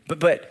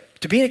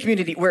 but to be in a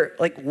community where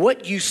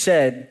what you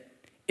said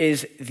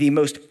is the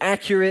most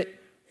accurate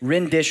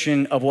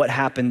rendition of what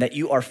happened that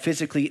you are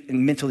physically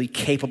and mentally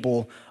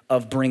capable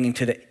of bringing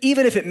to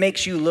even if it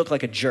makes you look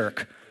like a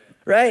jerk,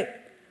 right?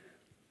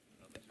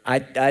 I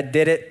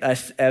did it.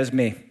 That was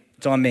me.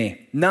 It's on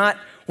me.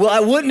 I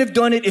wouldn't have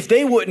done it if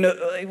they wouldn't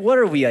have. What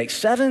are we,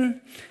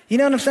 7? You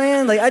know what I'm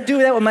saying? I do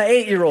that with my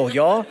 8-year-old,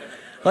 y'all.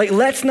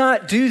 Let's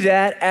not do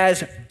that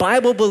as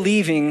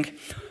Bible-believing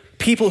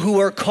people who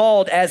are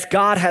called as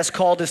God has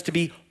called us to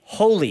be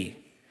holy,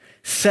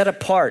 set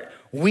apart.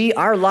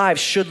 Our lives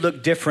should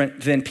look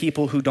different than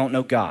people who don't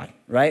know God,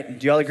 right?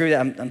 Do y'all agree with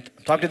that? I'm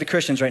talking to the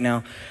Christians right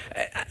now.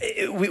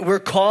 We're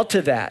called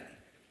to that.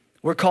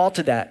 We're called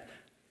to that.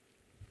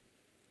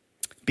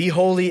 Be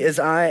holy as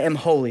I am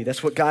holy.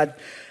 That's what God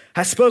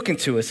has spoken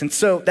to us. And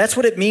so that's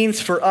what it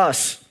means for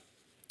us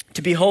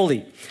to be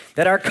holy,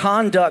 that our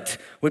conduct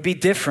would be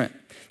different,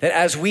 that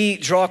as we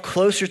draw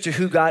closer to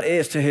who God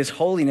is, to his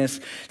holiness,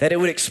 that it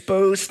would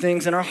expose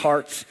things in our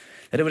hearts,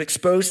 that it would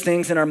expose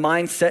things in our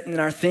mindset and in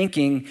our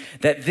thinking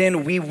that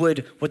then we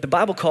would, what the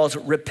Bible calls,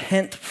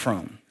 repent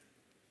from.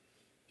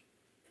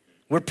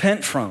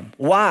 Repent from.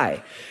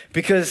 Why?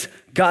 Because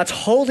God's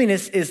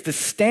holiness is the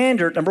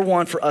standard, number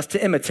one, for us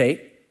to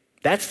imitate.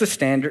 That's the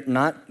standard,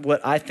 not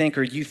what I think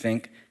or you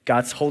think.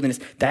 God's holiness,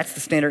 that's the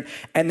standard.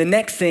 And the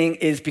next thing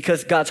is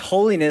because God's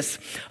holiness,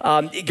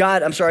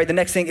 the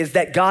next thing is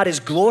that God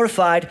is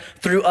glorified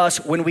through us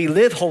when we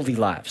live holy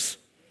lives.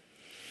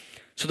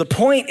 So the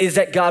point is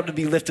that God would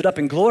be lifted up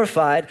and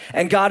glorified,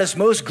 and God is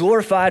most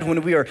glorified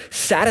when we are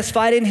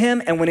satisfied in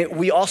him and when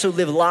we also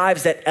live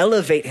lives that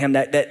elevate him,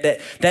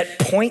 that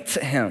point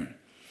to him.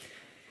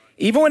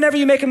 Even whenever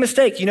you make a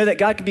mistake, you know that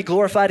God can be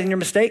glorified in your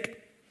mistake?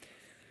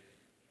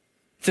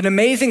 It's an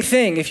amazing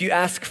thing if you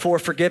ask for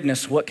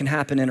forgiveness, what can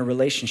happen in a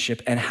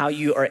relationship and how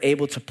you are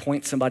able to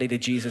point somebody to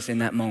Jesus in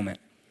that moment.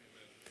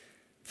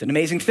 It's an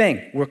amazing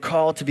thing. We're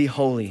called to be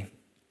holy.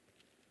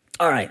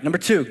 All right, number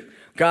 2,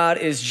 God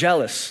is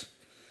jealous.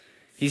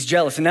 He's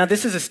jealous. And now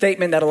this is a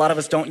statement that a lot of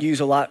us don't use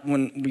a lot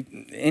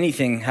when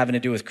anything having to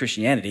do with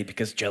Christianity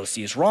because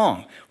jealousy is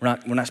wrong. We're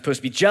not supposed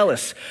to be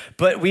jealous.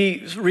 But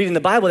we read in the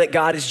Bible that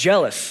God is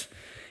jealous.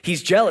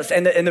 He's jealous.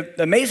 And the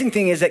amazing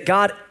thing is that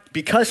God,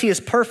 because he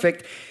is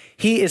perfect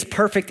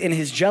in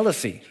his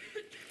jealousy.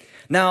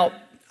 Now,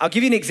 I'll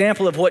give you an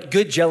example of what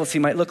good jealousy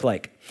might look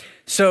like.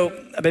 So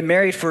I've been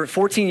married for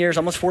 14 years,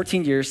 almost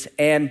 14 years,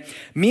 and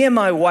me and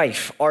my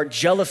wife are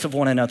jealous of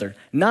one another,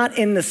 not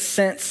in the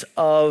sense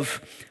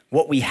of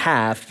what we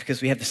have,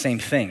 because we have the same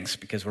things,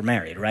 because we're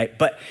married, right?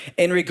 But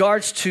in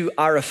regards to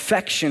our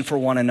affection for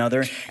one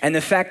another and the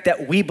fact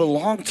that we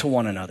belong to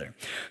one another.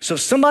 So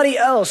if somebody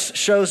else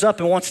shows up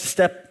and wants to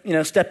step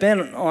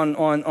in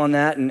on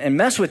that and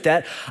mess with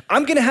that,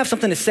 I'm gonna have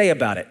something to say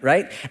about it,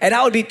 right? And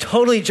I would be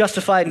totally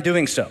justified in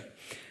doing so,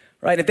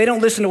 right? If they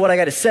don't listen to what I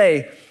gotta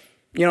say,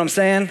 you know what I'm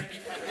saying?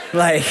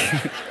 Like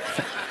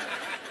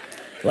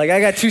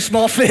I got two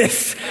small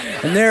fists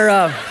and they're,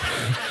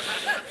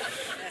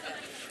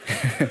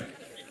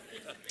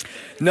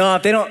 no,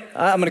 if they don't,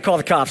 I'm gonna call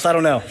the cops, I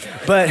don't know.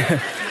 But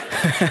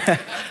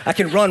I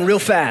can run real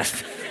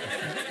fast.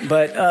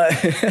 But,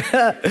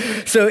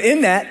 so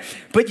in that,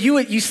 but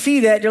you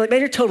see that, you're like, man,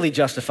 you're totally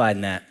justified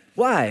in that.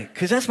 Why?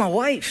 Because that's my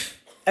wife,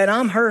 and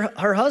I'm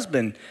her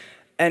husband.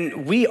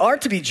 And we are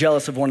to be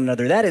jealous of one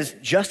another. That is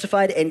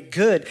justified and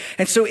good.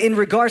 And so in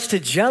regards to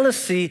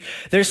jealousy,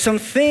 there's some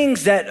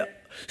things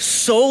that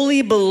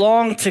solely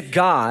belong to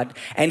God,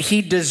 and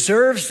he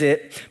deserves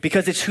it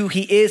because it's who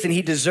he is, and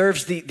he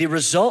deserves the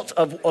result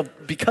of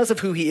because of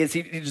who he is.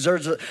 He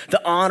deserves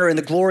the honor and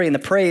the glory and the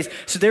praise.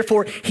 So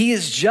therefore, he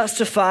is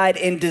justified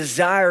in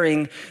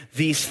desiring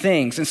these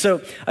things. And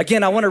so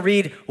again, I want to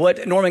read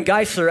what Norman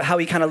Geisler, how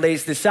he kind of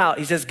lays this out.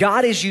 He says,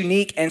 God is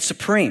unique and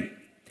supreme.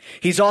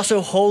 He's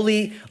also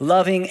holy,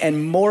 loving,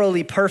 and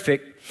morally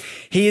perfect.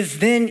 He is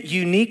then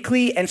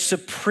uniquely and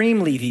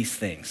supremely these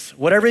things.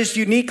 Whatever is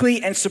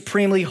uniquely and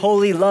supremely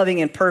holy,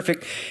 loving, and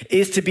perfect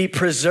is to be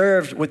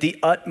preserved with the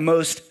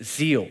utmost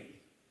zeal.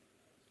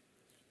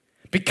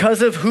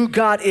 Because of who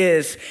God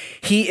is,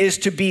 he is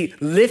to be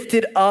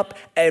lifted up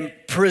and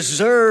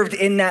preserved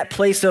in that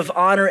place of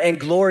honor and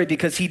glory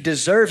because he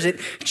deserves it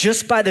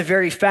just by the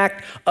very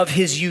fact of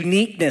his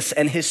uniqueness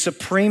and his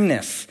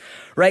supremeness,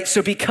 right?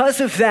 So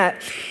because of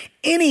that,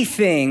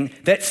 anything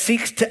that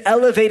seeks to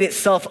elevate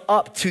itself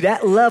up to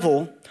that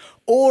level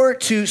or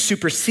to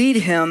supersede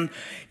him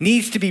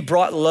needs to be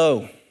brought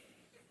low.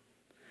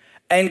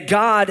 And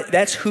God,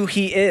 that's who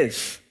he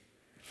is.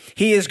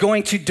 He is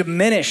going to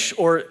diminish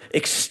or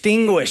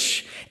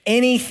extinguish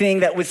anything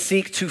that would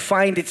seek to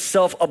find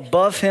itself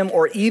above him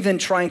or even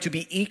trying to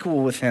be equal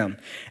with him.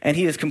 And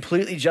he is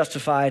completely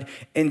justified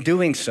in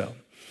doing so.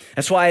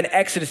 That's why in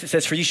Exodus it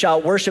says, for you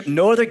shall worship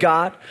no other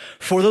God,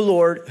 for the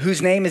Lord,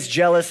 whose name is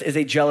jealous, is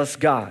a jealous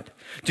God.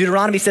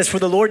 Deuteronomy says, for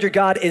the Lord your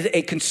God is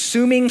a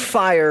consuming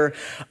fire,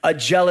 a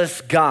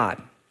jealous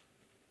God.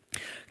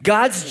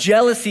 God's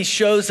jealousy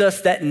shows us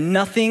that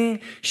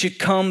nothing should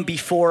come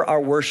before our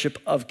worship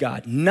of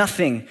God.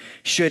 Nothing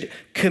should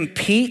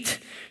compete,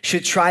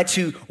 should try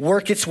to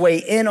work its way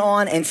in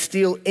on and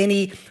steal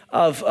any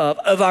of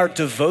our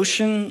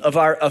devotion, of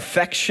our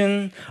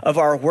affection, of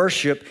our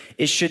worship.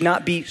 It should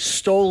not be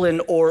stolen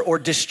or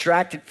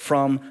distracted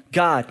from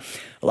God.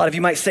 A lot of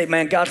you might say,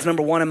 man, God's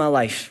number one in my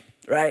life,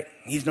 right?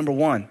 He's number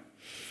one.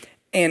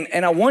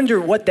 And I wonder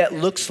what that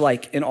looks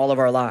like in all of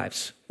our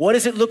lives. What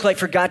does it look like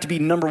for God to be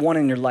number one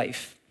in your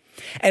life?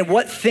 And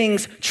what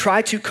things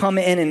try to come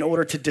in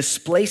order to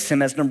displace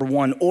him as number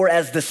one or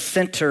as the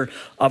center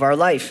of our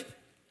life?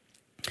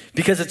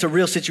 Because it's a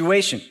real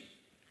situation.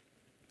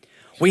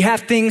 We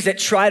have things that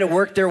try to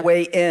work their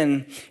way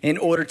in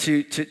order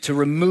to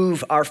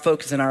remove our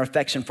focus and our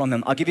affection from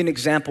them. I'll give you an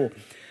example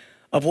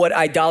of what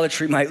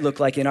idolatry might look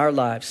like in our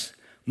lives.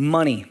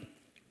 Money.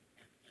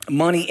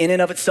 Money in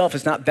and of itself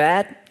is not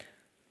bad.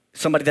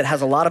 Somebody that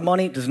has a lot of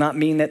money does not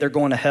mean that they're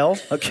going to hell,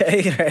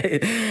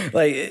 okay?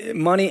 Like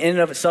money in and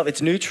of itself,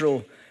 it's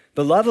neutral.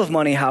 The love of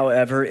money,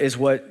 however, is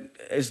what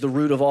is the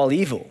root of all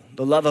evil.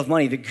 The love of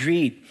money, the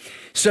greed.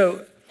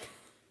 So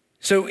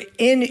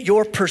in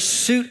your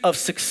pursuit of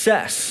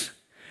success,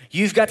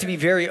 you've got to be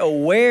very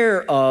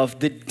aware of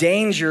the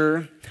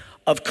danger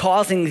of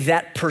causing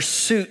that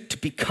pursuit to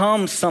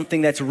become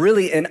something that's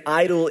really an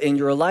idol in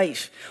your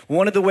life.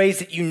 One of the ways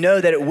that you know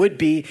that it would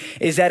be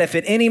is that if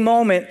at any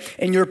moment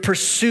in your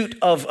pursuit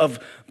of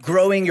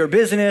growing your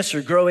business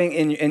or growing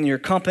in your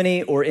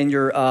company or in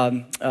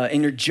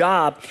your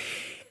job,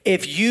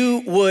 if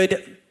you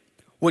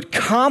would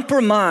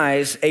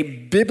compromise a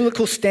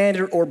biblical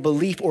standard or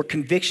belief or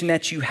conviction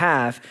that you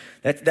have,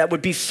 that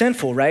would be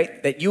sinful,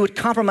 right? That you would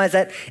compromise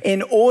that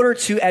in order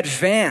to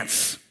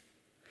advance.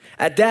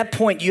 At that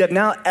point, you have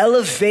now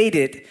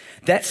elevated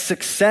that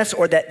success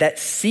or that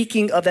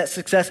seeking of that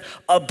success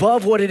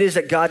above what it is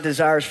that God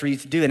desires for you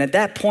to do. And at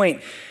that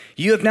point,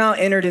 you have now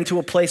entered into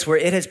a place where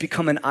it has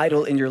become an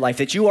idol in your life,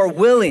 that you are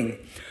willing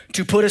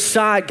to put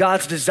aside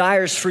God's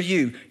desires for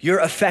you, your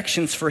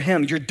affections for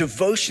him, your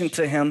devotion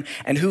to him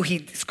and who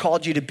he's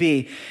called you to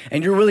be.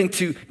 And you're willing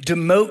to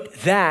demote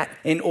that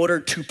in order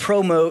to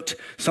promote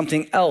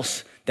something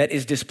else that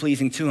is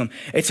displeasing to him.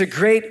 It's a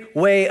great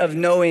way of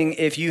knowing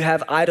if you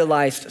have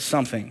idolized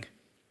something.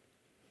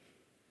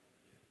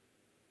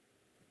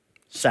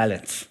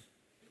 Silence.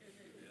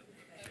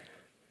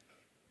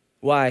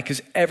 Why?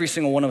 Because every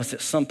single one of us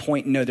at some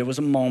point know there was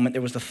a moment,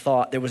 there was a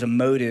thought, there was a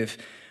motive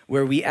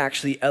where we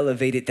actually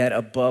elevated that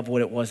above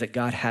what it was that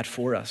God had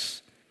for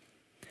us.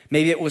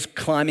 Maybe it was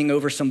climbing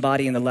over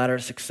somebody in the ladder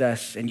of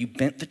success and you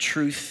bent the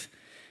truth.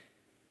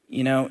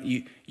 You know,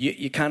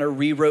 you kind of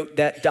rewrote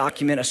that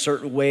document a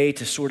certain way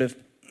to sort of,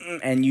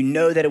 and you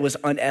know that it was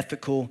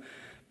unethical,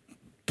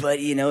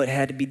 but you know it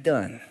had to be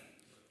done,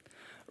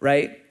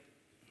 right?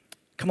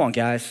 Come on,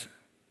 guys.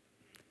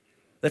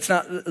 Let's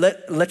not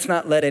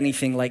let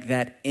anything like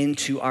that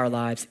into our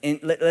lives.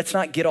 Let's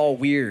not get all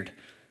weird.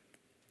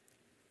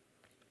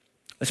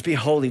 Let's be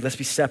holy. Let's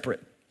be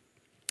separate.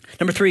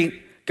 Number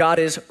 3, God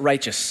is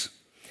righteous.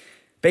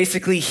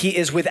 Basically, he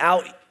is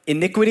without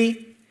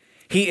iniquity.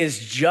 He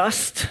is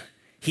just.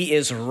 He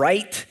is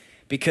right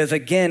because,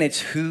 again,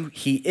 it's who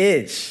he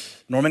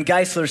is. Norman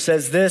Geisler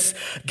says this: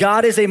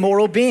 God is a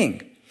moral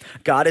being.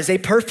 God is a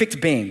perfect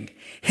being.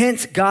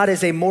 Hence, God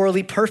is a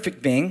morally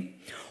perfect being.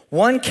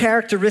 One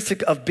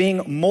characteristic of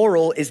being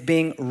moral is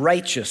being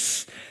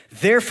righteous.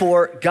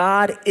 Therefore,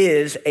 God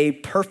is a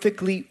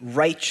perfectly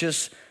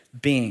righteous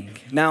being.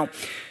 Now,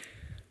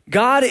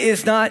 God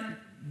is not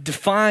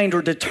defined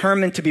or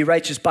determined to be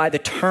righteous by the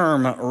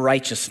term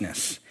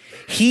righteousness.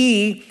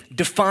 He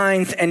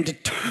defines and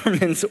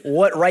determines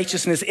what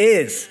righteousness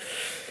is,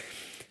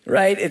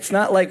 right? It's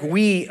not like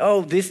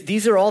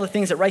these are all the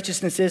things that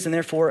righteousness is, and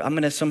therefore I'm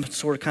going to some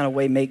sort of kind of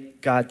way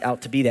make God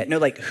out to be that. No,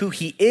 like who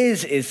he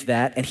is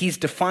that, and he's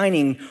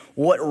defining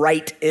what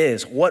right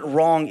is, what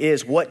wrong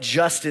is, what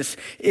justice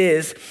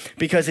is,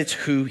 because it's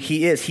who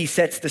he is. He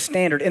sets the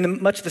standard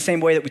in much the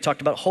same way that we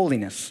talked about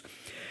holiness.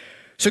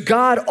 So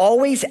God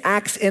always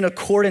acts in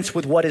accordance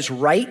with what is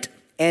right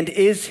and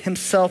is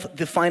himself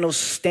the final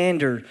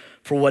standard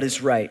for what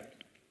is right.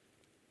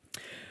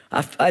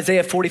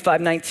 Isaiah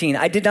 45:19,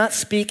 I did not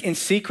speak in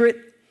secret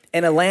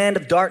in a land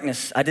of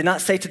darkness. I did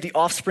not say to the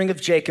offspring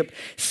of Jacob,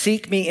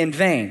 seek me in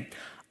vain.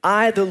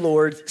 I, the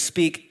Lord,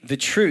 speak the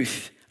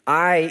truth.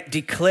 I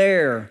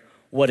declare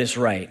what is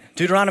right.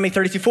 Deuteronomy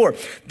 32:4,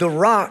 the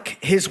rock,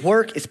 his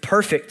work is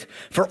perfect,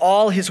 for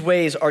all his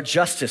ways are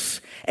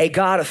justice. A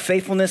God of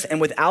faithfulness and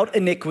without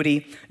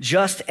iniquity,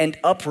 just and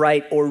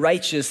upright or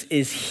righteous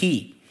is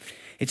he.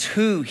 It's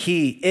who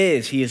he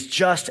is. He is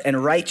just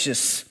and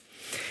righteous.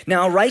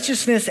 Now,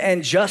 righteousness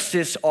and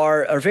justice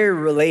are very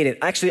related.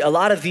 Actually, a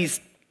lot of these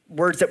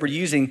words that we're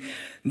using,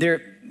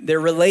 they're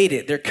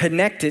related, they're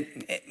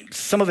connected.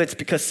 Some of it's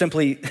because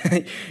simply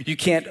you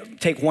can't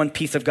take one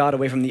piece of God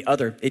away from the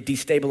other. It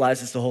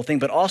destabilizes the whole thing,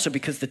 but also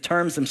because the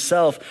terms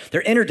themselves,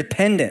 they're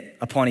interdependent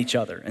upon each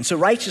other. And so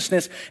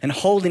righteousness and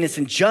holiness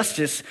and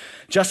justice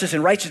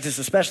and righteousness,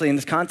 especially in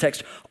this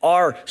context,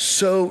 are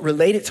so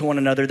related to one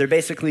another. They're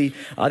basically,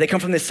 they come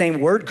from the same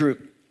word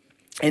group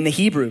in the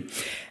Hebrew.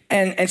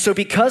 And so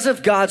because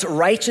of God's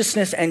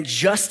righteousness and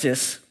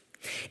justice,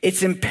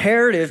 it's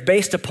imperative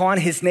based upon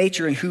his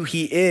nature and who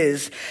he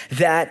is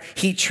that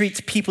he treats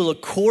people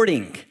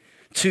according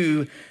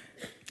to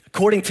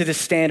the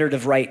standard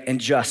of right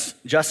and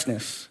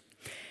justness.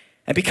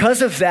 And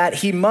because of that,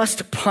 he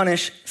must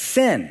punish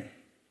sin.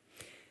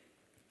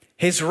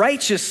 His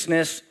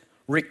righteousness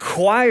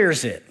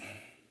requires it.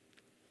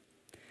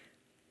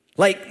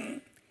 Like,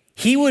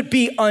 he would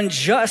be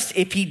unjust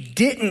if he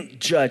didn't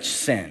judge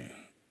sin.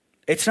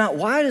 It's not,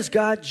 why is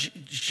God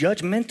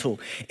judgmental?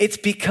 It's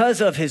because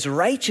of his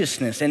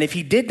righteousness. And if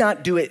he did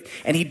not do it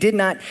and he did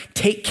not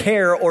take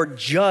care or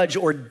judge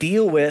or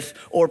deal with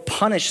or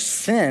punish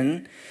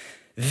sin,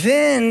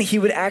 then he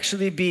would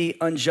actually be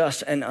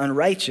unjust and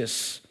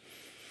unrighteous.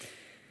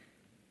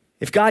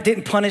 If God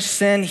didn't punish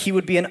sin, he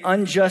would be an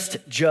unjust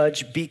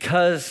judge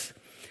because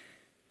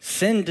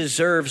sin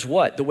deserves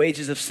what? The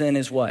wages of sin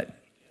is what?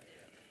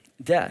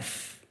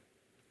 Death.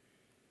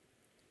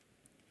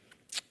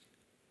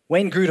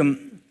 Wayne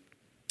Grudem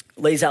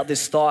lays out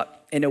this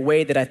thought in a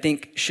way that I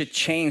think should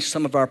change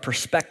some of our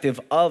perspective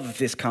of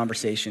this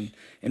conversation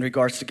in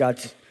regards to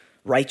God's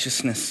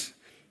righteousness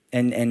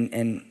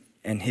and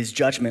his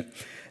judgment.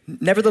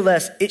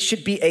 Nevertheless, it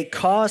should be a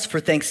cause for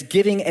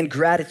thanksgiving and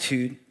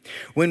gratitude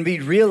when we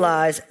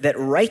realize that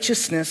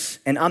righteousness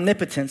and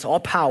omnipotence, all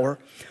power,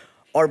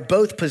 are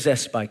both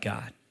possessed by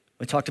God.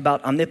 We talked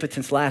about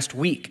omnipotence last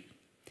week.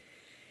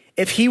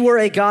 If he were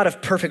a God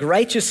of perfect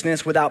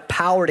righteousness without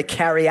power to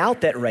carry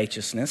out that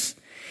righteousness,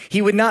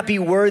 he would not be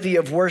worthy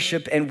of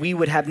worship, and we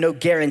would have no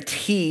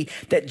guarantee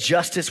that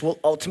justice will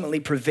ultimately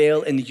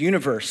prevail in the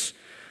universe.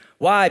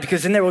 Why?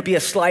 Because then there would be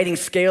a sliding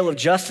scale of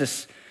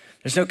justice.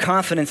 There's no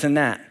confidence in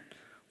that.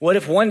 What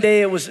if one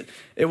day it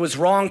was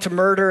wrong to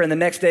murder and the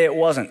next day it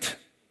wasn't?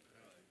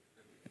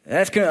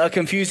 That's a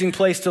confusing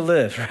place to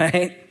live,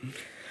 right?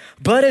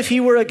 But if he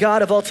were a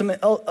God of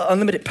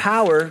unlimited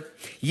power,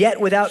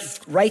 yet without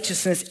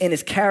righteousness in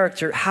his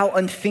character, how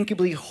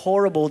unthinkably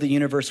horrible the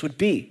universe would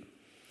be.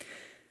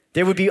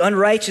 There would be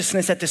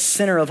unrighteousness at the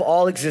center of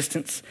all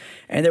existence,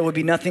 and there would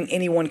be nothing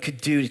anyone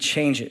could do to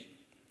change it.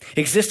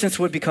 Existence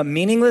would become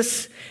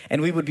meaningless,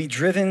 and we would be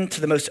driven to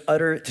the most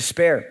utter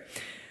despair.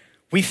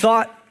 We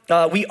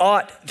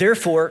ought,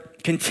 therefore,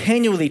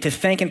 continually to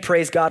thank and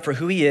praise God for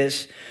who he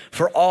is,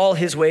 for all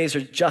his ways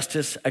are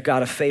justice, a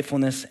God of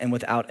faithfulness, and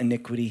without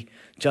iniquity,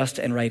 just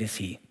and right is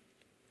he.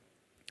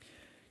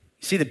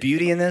 You see the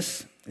beauty in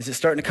this? Is it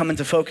starting to come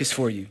into focus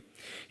for you?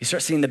 You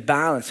start seeing the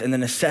balance and the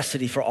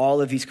necessity for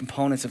all of these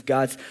components of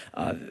God's,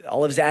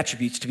 all of his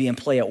attributes to be in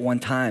play at one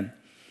time.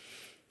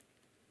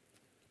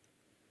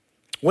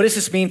 What does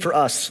this mean for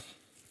us?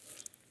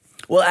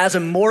 Well, as a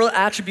moral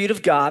attribute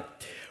of God,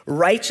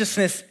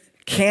 righteousness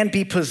can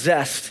be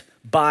possessed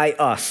by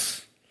us.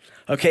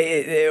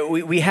 Okay,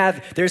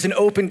 there's an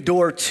open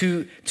door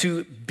to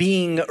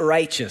being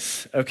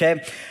righteous,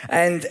 okay?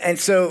 And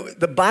so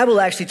the Bible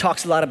actually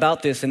talks a lot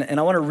about this, and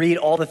I want to read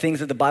all the things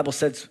that the Bible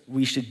says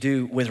we should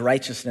do with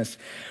righteousness.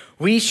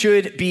 We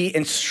should be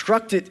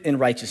instructed in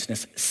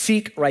righteousness,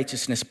 seek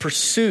righteousness,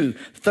 pursue,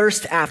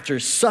 thirst after,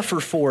 suffer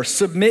for,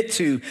 submit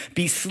to,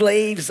 be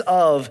slaves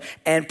of,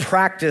 and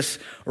practice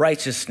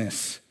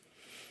righteousness.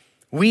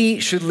 We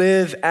should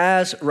live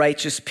as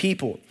righteous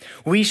people.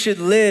 We should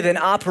live and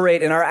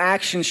operate, and our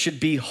actions should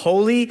be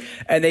holy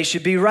and they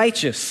should be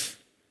righteous.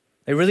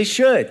 They really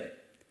should.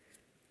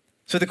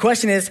 So the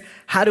question is,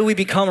 how do we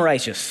become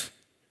righteous?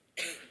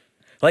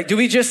 Like, do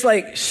we just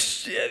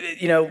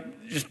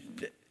just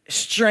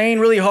strain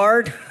really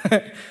hard?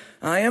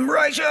 I am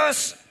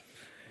righteous.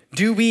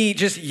 Do we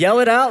just yell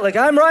it out like,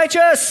 I'm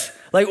righteous?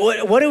 Like,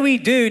 what do we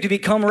do to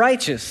become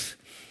righteous?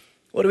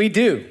 What do we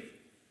do?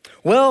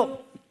 Well,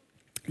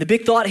 the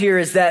big thought here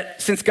is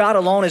that since God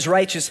alone is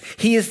righteous,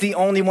 he is the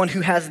only one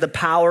who has the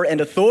power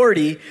and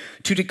authority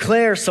to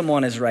declare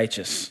someone as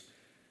righteous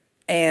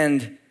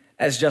and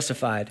as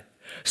justified.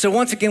 So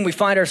once again, we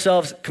find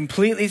ourselves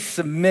completely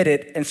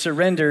submitted and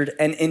surrendered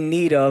and in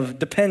need of,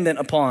 dependent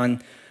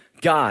upon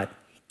God,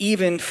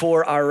 even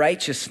for our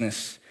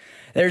righteousness.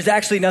 There's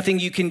actually nothing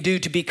you can do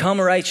to become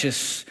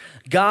righteous.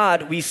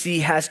 God, we see,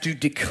 has to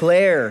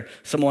declare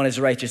someone as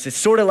righteous. It's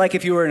sort of like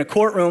if you were in a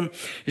courtroom,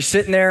 you're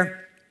sitting there,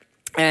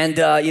 and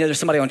there's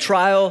somebody on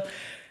trial,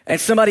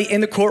 and somebody in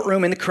the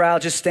courtroom, in the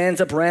crowd, just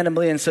stands up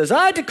randomly and says,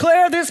 I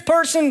declare this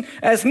person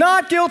as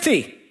not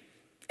guilty,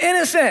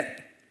 innocent.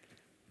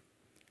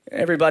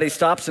 Everybody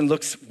stops and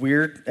looks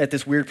weird at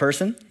this weird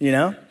person,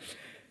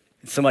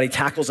 Somebody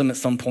tackles him at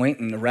some point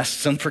and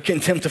arrests him for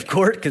contempt of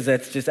court because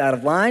that's just out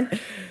of line.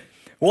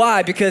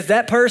 Why? Because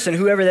that person,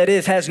 whoever that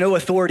is, has no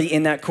authority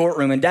in that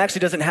courtroom and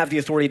actually doesn't have the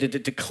authority to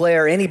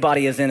declare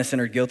anybody as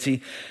innocent or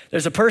guilty.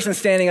 There's a person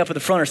standing up at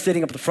the front or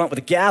sitting up at the front with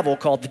a gavel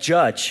called the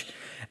judge.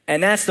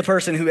 And that's the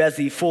person who has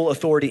the full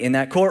authority in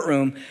that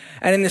courtroom.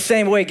 And in the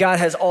same way, God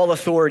has all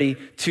authority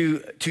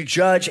to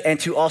judge and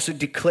to also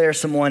declare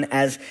someone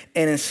as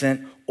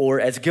innocent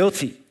or as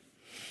guilty.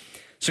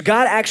 So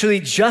God actually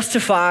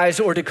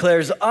justifies or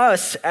declares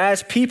us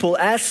as people,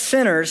 as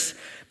sinners.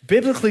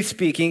 Biblically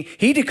speaking,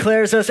 he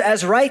declares us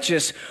as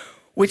righteous,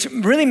 which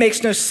really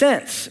makes no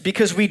sense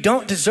because we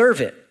don't deserve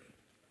it.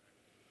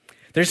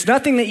 There's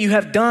nothing that you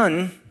have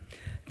done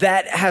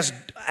that has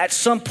at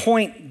some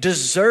point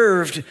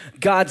deserved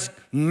God's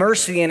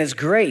mercy and his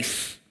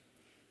grace.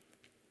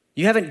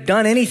 You haven't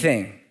done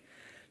anything.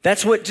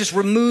 That's what just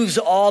removes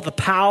all the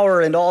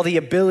power and all the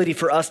ability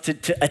for us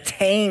to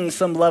attain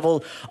some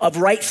level of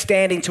right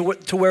standing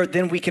to where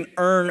then we can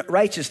earn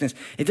righteousness.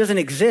 It doesn't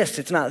exist.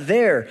 It's not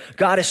there.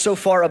 God is so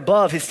far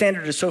above. His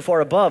standard is so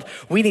far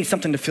above. We need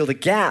something to fill the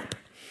gap.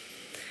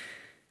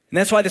 And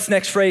that's why this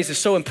next phrase is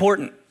so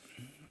important.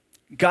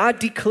 God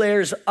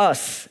declares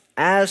us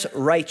as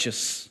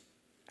righteous,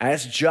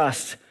 as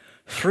just,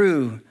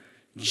 through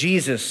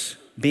Jesus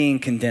being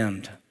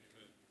condemned.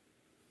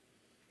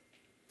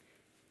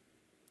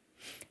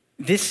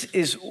 This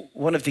is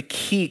one of the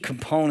key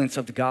components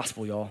of the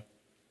gospel, y'all,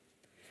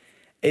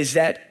 is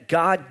that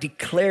God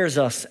declares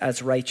us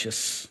as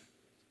righteous,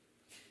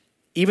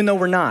 even though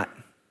we're not,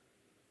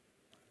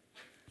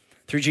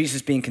 through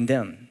Jesus being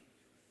condemned.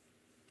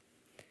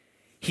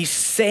 He's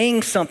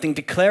saying something,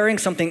 declaring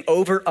something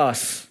over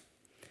us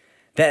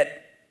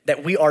that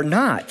we are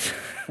not.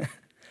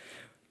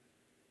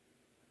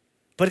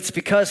 But it's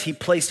because he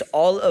placed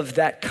all of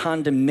that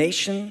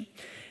condemnation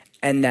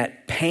and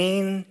that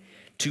pain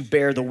to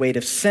bear the weight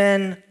of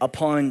sin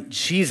upon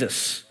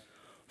Jesus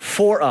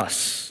for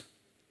us.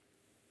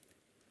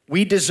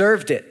 We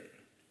deserved it.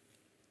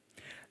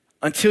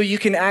 Until you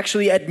can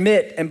actually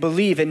admit and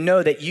believe and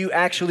know that you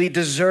actually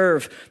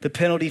deserve the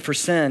penalty for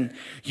sin,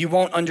 you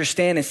won't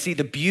understand and see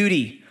the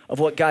beauty of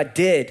what God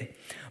did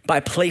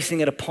by placing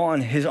it upon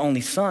his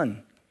only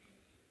son.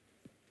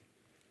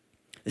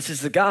 This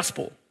is the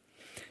gospel.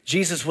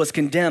 Jesus was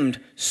condemned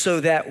so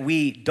that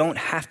we don't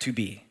have to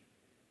be.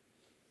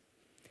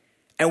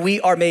 And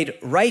we are made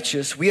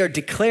righteous, we are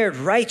declared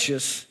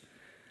righteous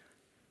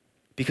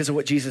because of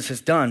what Jesus has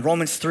done.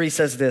 Romans 3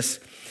 says this.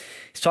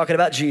 He's talking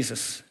about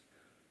Jesus.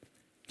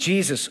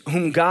 Jesus,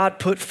 whom God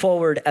put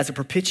forward as a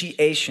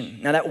propitiation.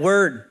 Now that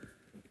word,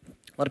 a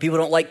lot of people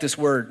don't like this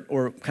word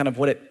or kind of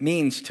what it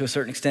means to a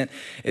certain extent.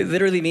 It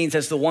literally means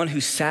as the one who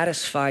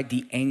satisfied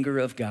the anger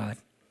of God,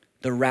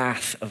 the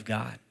wrath of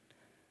God.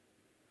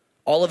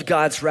 All of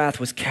God's wrath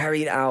was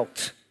carried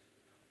out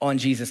on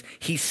Jesus.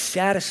 He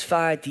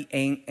satisfied the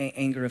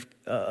anger of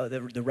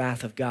the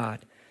wrath of God.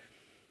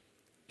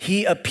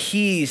 He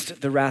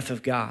appeased the wrath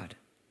of God.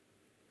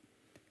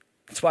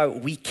 That's why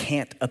we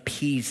can't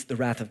appease the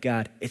wrath of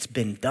God. It's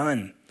been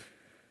done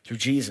through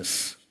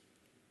Jesus.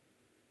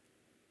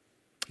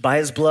 By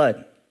his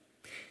blood.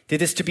 Did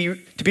this to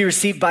be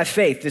received by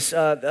faith, this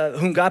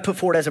whom God put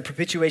forward as a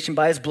propitiation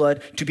by his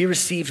blood to be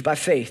received by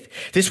faith.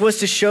 This was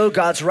to show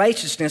God's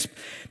righteousness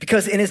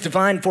because in his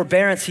divine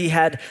forbearance he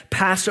had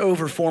passed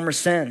over former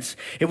sins.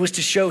 It was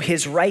to show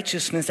his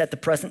righteousness at the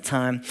present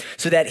time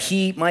so that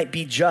he might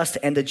be just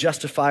and the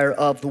justifier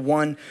of the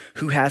one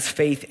who has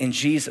faith in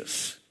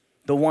Jesus.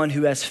 The one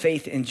who has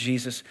faith in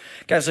Jesus.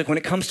 Guys, look, when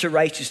it comes to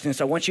righteousness,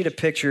 I want you to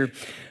picture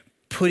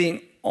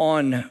putting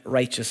on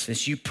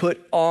righteousness. You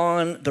put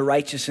on the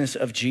righteousness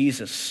of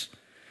Jesus.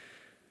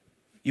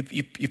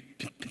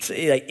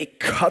 It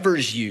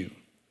covers you.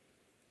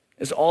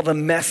 Is all the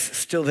mess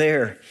still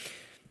there?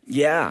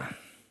 Yeah.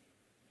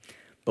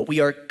 But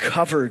we are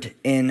covered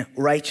in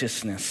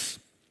righteousness.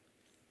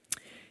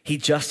 He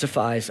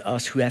justifies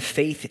us who have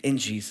faith in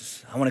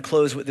Jesus. I want to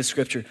close with this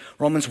scripture,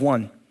 Romans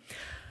 1.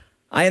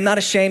 I am not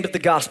ashamed of the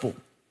gospel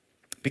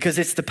because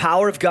it's the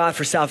power of God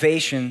for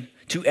salvation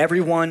to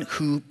everyone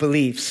who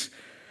believes.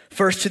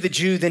 First to the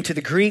Jew, then to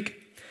the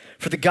Greek.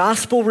 For the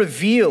gospel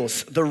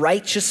reveals the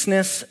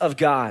righteousness of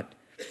God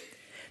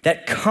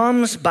that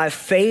comes by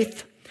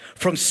faith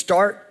from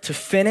start to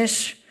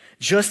finish,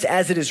 just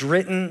as it is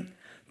written,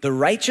 the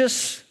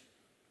righteous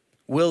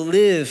will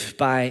live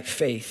by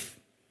faith.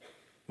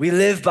 We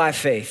live by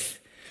faith.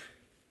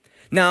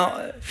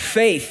 Now,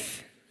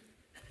 faith,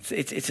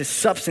 it's a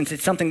substance,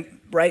 it's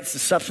something, right? It's the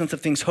substance of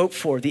things hoped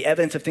for, the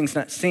evidence of things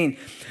not seen.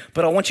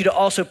 But I want you to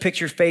also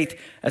picture faith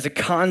as a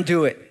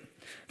conduit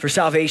for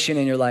salvation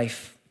in your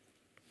life.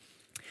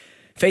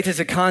 Faith is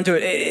a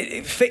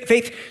conduit.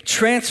 Faith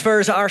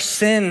transfers our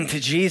sin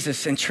to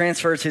Jesus and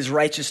transfers his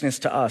righteousness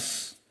to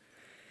us.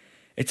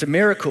 It's a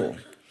miracle.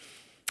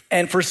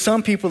 And for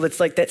some people, it's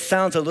like that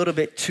sounds a little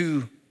bit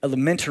too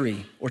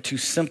elementary or too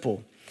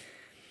simple.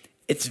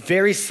 It's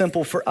very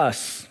simple for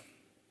us,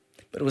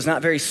 but it was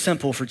not very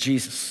simple for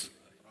Jesus,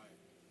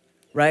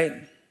 right?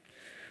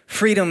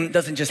 Freedom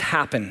doesn't just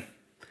happen.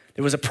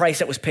 There was a price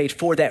that was paid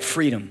for that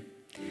freedom.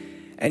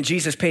 And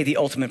Jesus paid the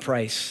ultimate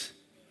price.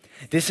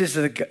 This is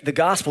the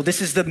gospel.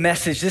 This is the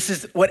message. This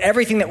is what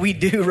everything that we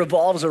do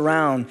revolves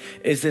around,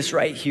 is this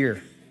right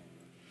here.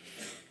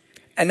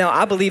 And now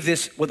I believe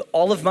this with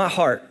all of my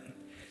heart,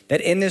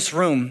 that in this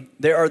room,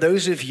 there are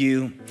those of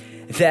you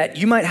that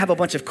you might have a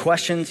bunch of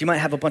questions, you might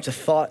have a bunch of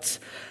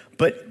thoughts,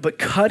 but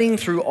cutting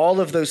through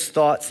all of those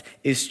thoughts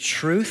is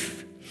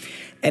truth,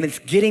 and it's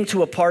getting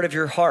to a part of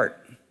your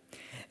heart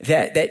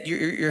that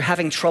you're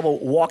having trouble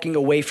walking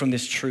away from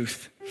this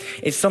truth.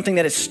 It's something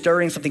that is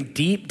stirring something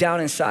deep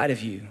down inside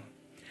of you.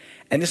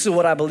 And this is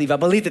what I believe. I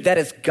believe that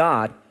is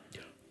God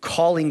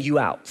calling you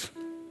out.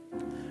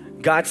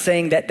 God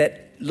saying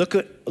that look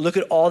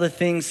at all the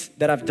things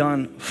that I've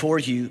done for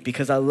you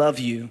because I love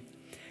you.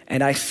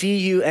 And I see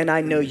you and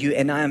I know you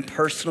and I am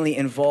personally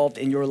involved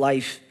in your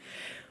life.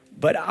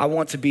 But I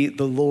want to be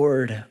the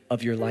Lord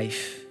of your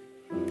life.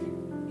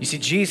 You see,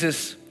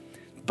 Jesus,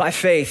 by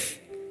faith,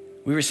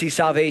 we receive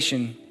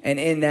salvation. And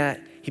in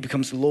that, he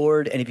becomes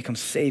Lord and he becomes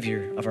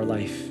Savior of our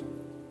life.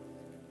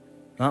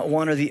 Not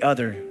one or the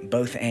other,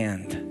 both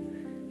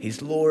and.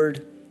 He's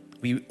Lord.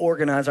 We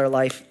organize our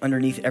life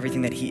underneath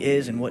everything that he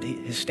is and what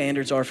his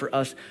standards are for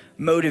us,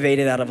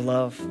 motivated out of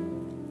love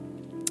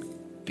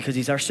because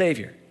he's our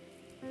Savior.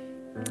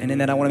 And in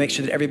that, I want to make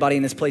sure that everybody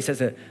in this place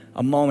has a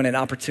moment, an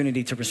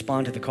opportunity to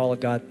respond to the call of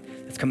God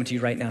that's coming to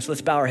you right now. So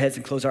let's bow our heads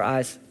and close our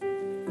eyes.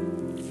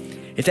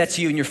 If that's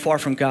you and you're far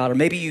from God, or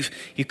maybe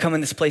you've come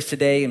in this place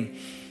today and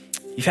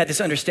you've had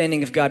this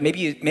understanding of God.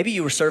 Maybe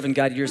you were serving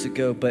God years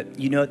ago, but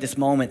you know at this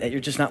moment that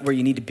you're just not where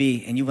you need to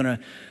be and you want to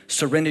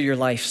surrender your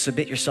life,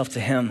 submit yourself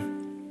to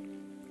him,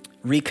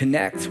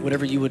 reconnect,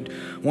 whatever you would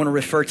want to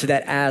refer to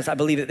that as. I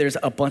believe that there's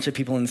a bunch of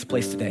people in this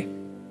place today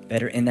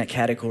that are in that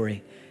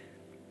category.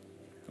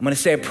 I'm going to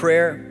say a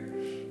prayer.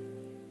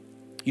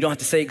 You don't have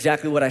to say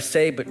exactly what I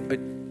say, but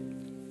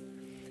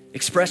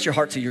express your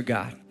heart to your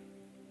God.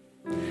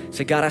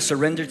 Say, God, I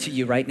surrender to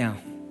you right now.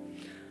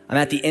 I'm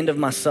at the end of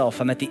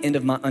myself. I'm at the end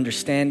of my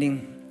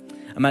understanding.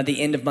 I'm at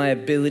the end of my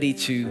ability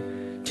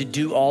to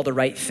do all the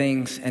right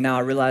things. And now I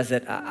realize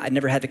that I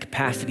never had the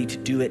capacity to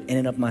do it in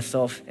and of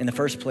myself in the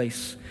first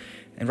place.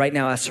 And right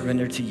now I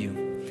surrender to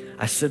you.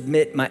 I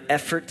submit my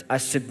effort. I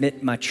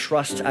submit my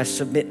trust. I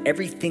submit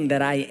everything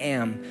that I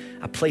am.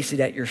 I place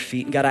it at your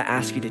feet. And God, I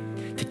ask you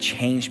to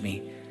change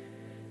me.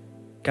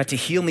 God, to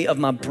heal me of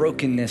my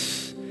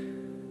brokenness,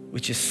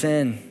 which is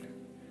sin.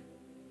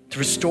 To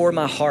restore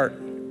my heart.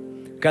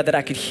 God, that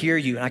I could hear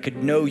you and I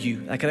could know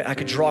you. I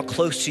could draw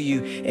close to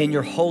you in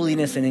your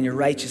holiness and in your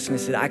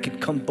righteousness, that I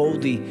could come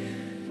boldly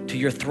to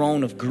your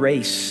throne of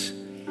grace.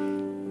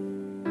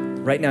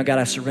 Right now, God,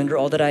 I surrender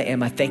all that I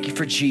am. I thank you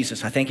for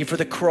Jesus. I thank you for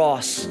the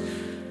cross,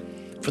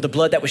 for the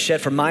blood that was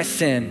shed for my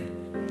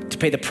sin to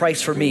pay the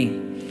price for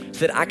me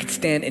so that I could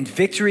stand in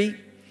victory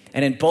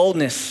and in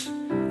boldness,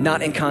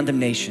 not in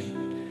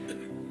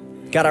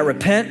condemnation. God, I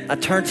repent, I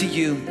turn to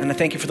you, and I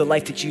thank you for the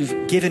life that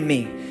you've given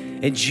me.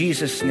 In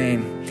Jesus'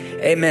 name,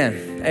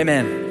 amen.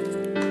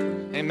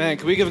 Amen. Amen.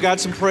 Can we give God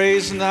some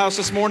praise in the house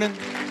this morning?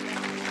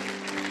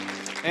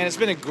 And it's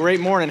been a great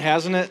morning,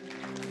 hasn't it?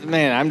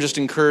 Man, I'm just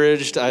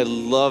encouraged. I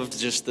loved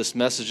just this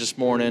message this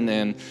morning,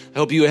 and I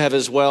hope you have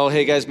as well.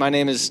 Hey guys, my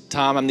name is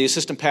Tom. I'm the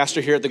assistant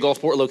pastor here at the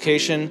Gulfport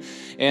location,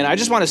 and I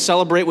just want to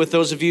celebrate with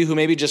those of you who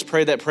maybe just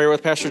prayed that prayer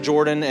with Pastor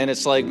Jordan, and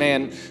it's like,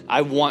 man,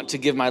 I want to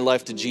give my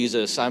life to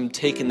Jesus. I'm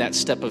taking that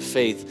step of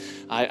faith.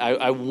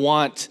 I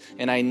want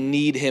and I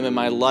need him in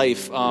my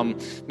life.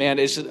 Man,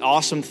 it's an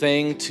awesome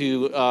thing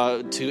to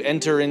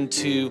enter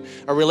into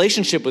a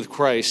relationship with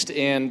Christ.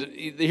 And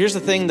here's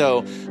the thing,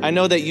 though. I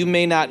know that you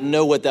may not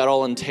know what that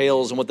all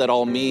entails and what that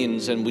all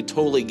means, and we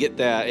totally get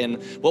that. And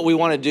what we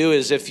want to do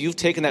is, if you've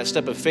taken that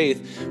step of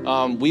faith,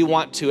 we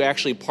want to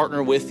actually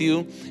partner with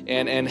you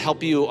and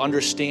help you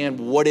understand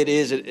what it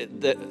is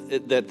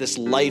that this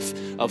life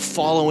of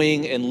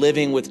following and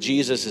living with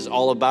Jesus is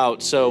all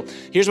about. So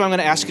here's what I'm going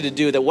to ask you to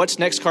do. That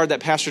what's next card that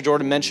Pastor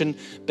Jordan mentioned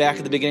back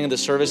at the beginning of the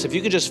service, if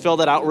you could just fill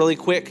that out really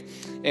quick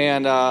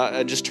and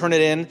just turn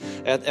it in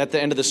at the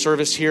end of the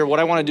service here. What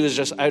I want to do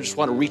is I just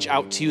want to reach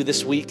out to you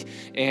this week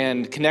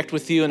and connect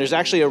with you. And there's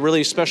actually a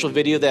really special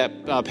video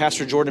that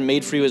Pastor Jordan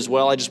made for you as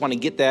well. I just want to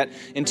get that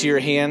into your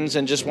hands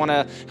and just want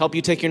to help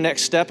you take your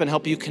next step and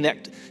help you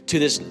connect to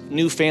this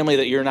new family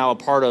that you're now a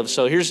part of.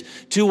 So here's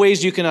two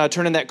ways you can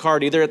turn in that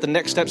card, either at the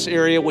Next Steps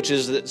area, which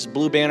is this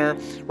blue banner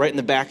right in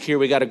the back here.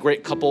 We got a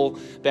great couple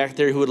back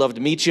there who would love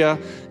to meet you,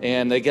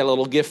 and they got a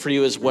little gift for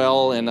you as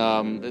well.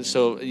 And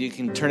so you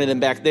can turn it in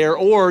back there,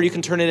 or you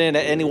can turn it in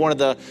at any one of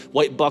the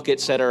white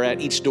buckets that are at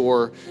each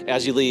door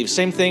as you leave.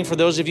 Same thing for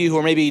those of you who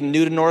are maybe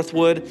new to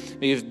Northwood.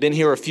 Maybe you've been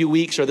here a few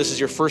weeks, or this is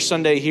your first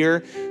Sunday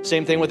here.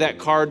 Same thing with that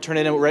card. Turn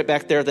it in right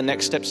back there at the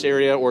Next Steps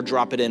area, or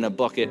drop it in a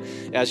bucket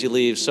as you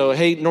leave. So,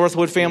 hey,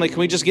 Northwood family, can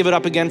we just give it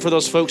up again for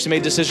those folks who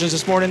made decisions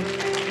this morning?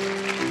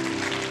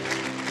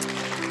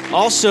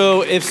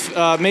 Also, if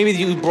maybe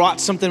you brought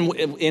something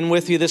in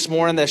with you this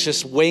morning that's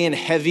just weighing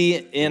heavy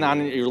in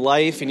on your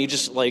life, and you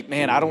just like,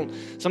 man,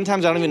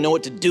 sometimes I don't even know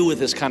what to do with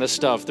this kind of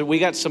stuff. We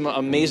got some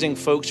amazing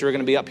folks who are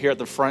going to be up here at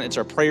the front. It's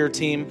our prayer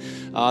team.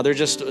 They're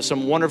just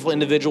some wonderful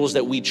individuals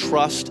that we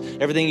trust.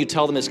 Everything you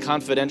tell them is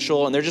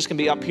confidential, and they're just going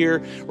to be up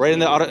here right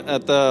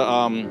at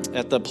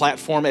the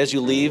platform as you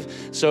leave.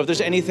 So if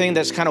there's anything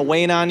that's kind of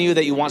weighing on you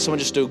that you want someone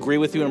just to agree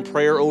with you in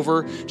prayer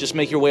over, just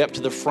make your way up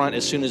to the front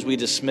as soon as we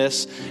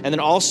dismiss. And then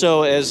also,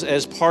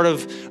 as part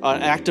of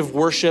an act of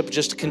worship,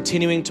 just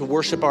continuing to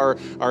worship our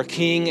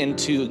King and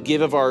to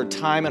give of our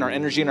time and our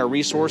energy and our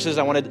resources,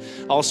 I wanted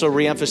to also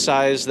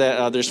reemphasize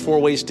that there's 4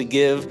 ways to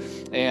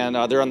give, and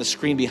they're on the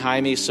screen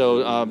behind me,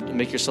 so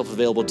make yourself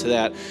available to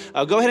that.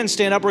 Go ahead and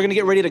stand up. We're going to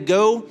get ready to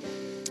go.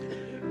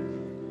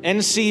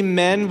 NC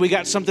Men, we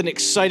got something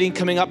exciting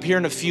coming up here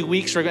in a few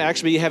weeks. We're going to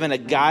actually be having a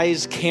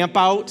guys camp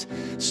out.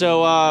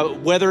 So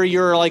whether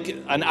you're like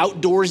an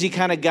outdoorsy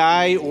kind of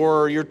guy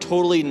or you're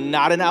totally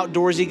not an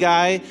outdoorsy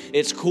guy,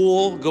 it's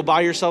cool. Go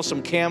buy yourself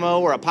some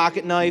camo or a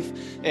pocket knife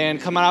and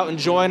come out and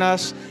join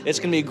us. It's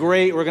going to be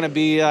great. We're going to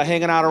be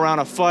hanging out around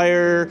a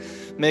fire,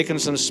 making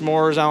some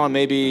s'mores. I don't know,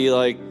 maybe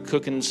like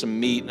cooking some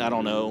meat. I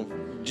don't know.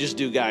 Just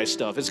do guy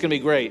stuff. It's going to be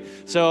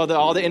great. So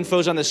all the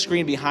info's on the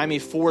screen behind me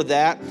for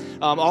that.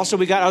 Also,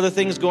 we got other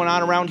things going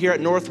on around here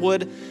at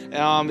Northwood.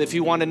 If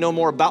you want to know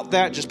more about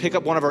that, just pick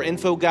up one of our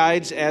info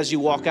guides as you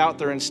walk out.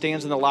 They're in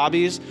stands in the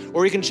lobbies.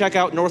 Or you can check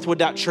out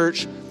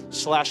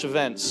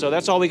northwood.church/events. So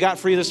that's all we got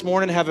for you this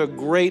morning. Have a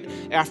great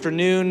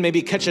afternoon.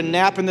 Maybe catch a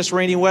nap in this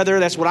rainy weather.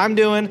 That's what I'm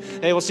doing.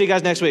 Hey, we'll see you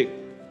guys next week.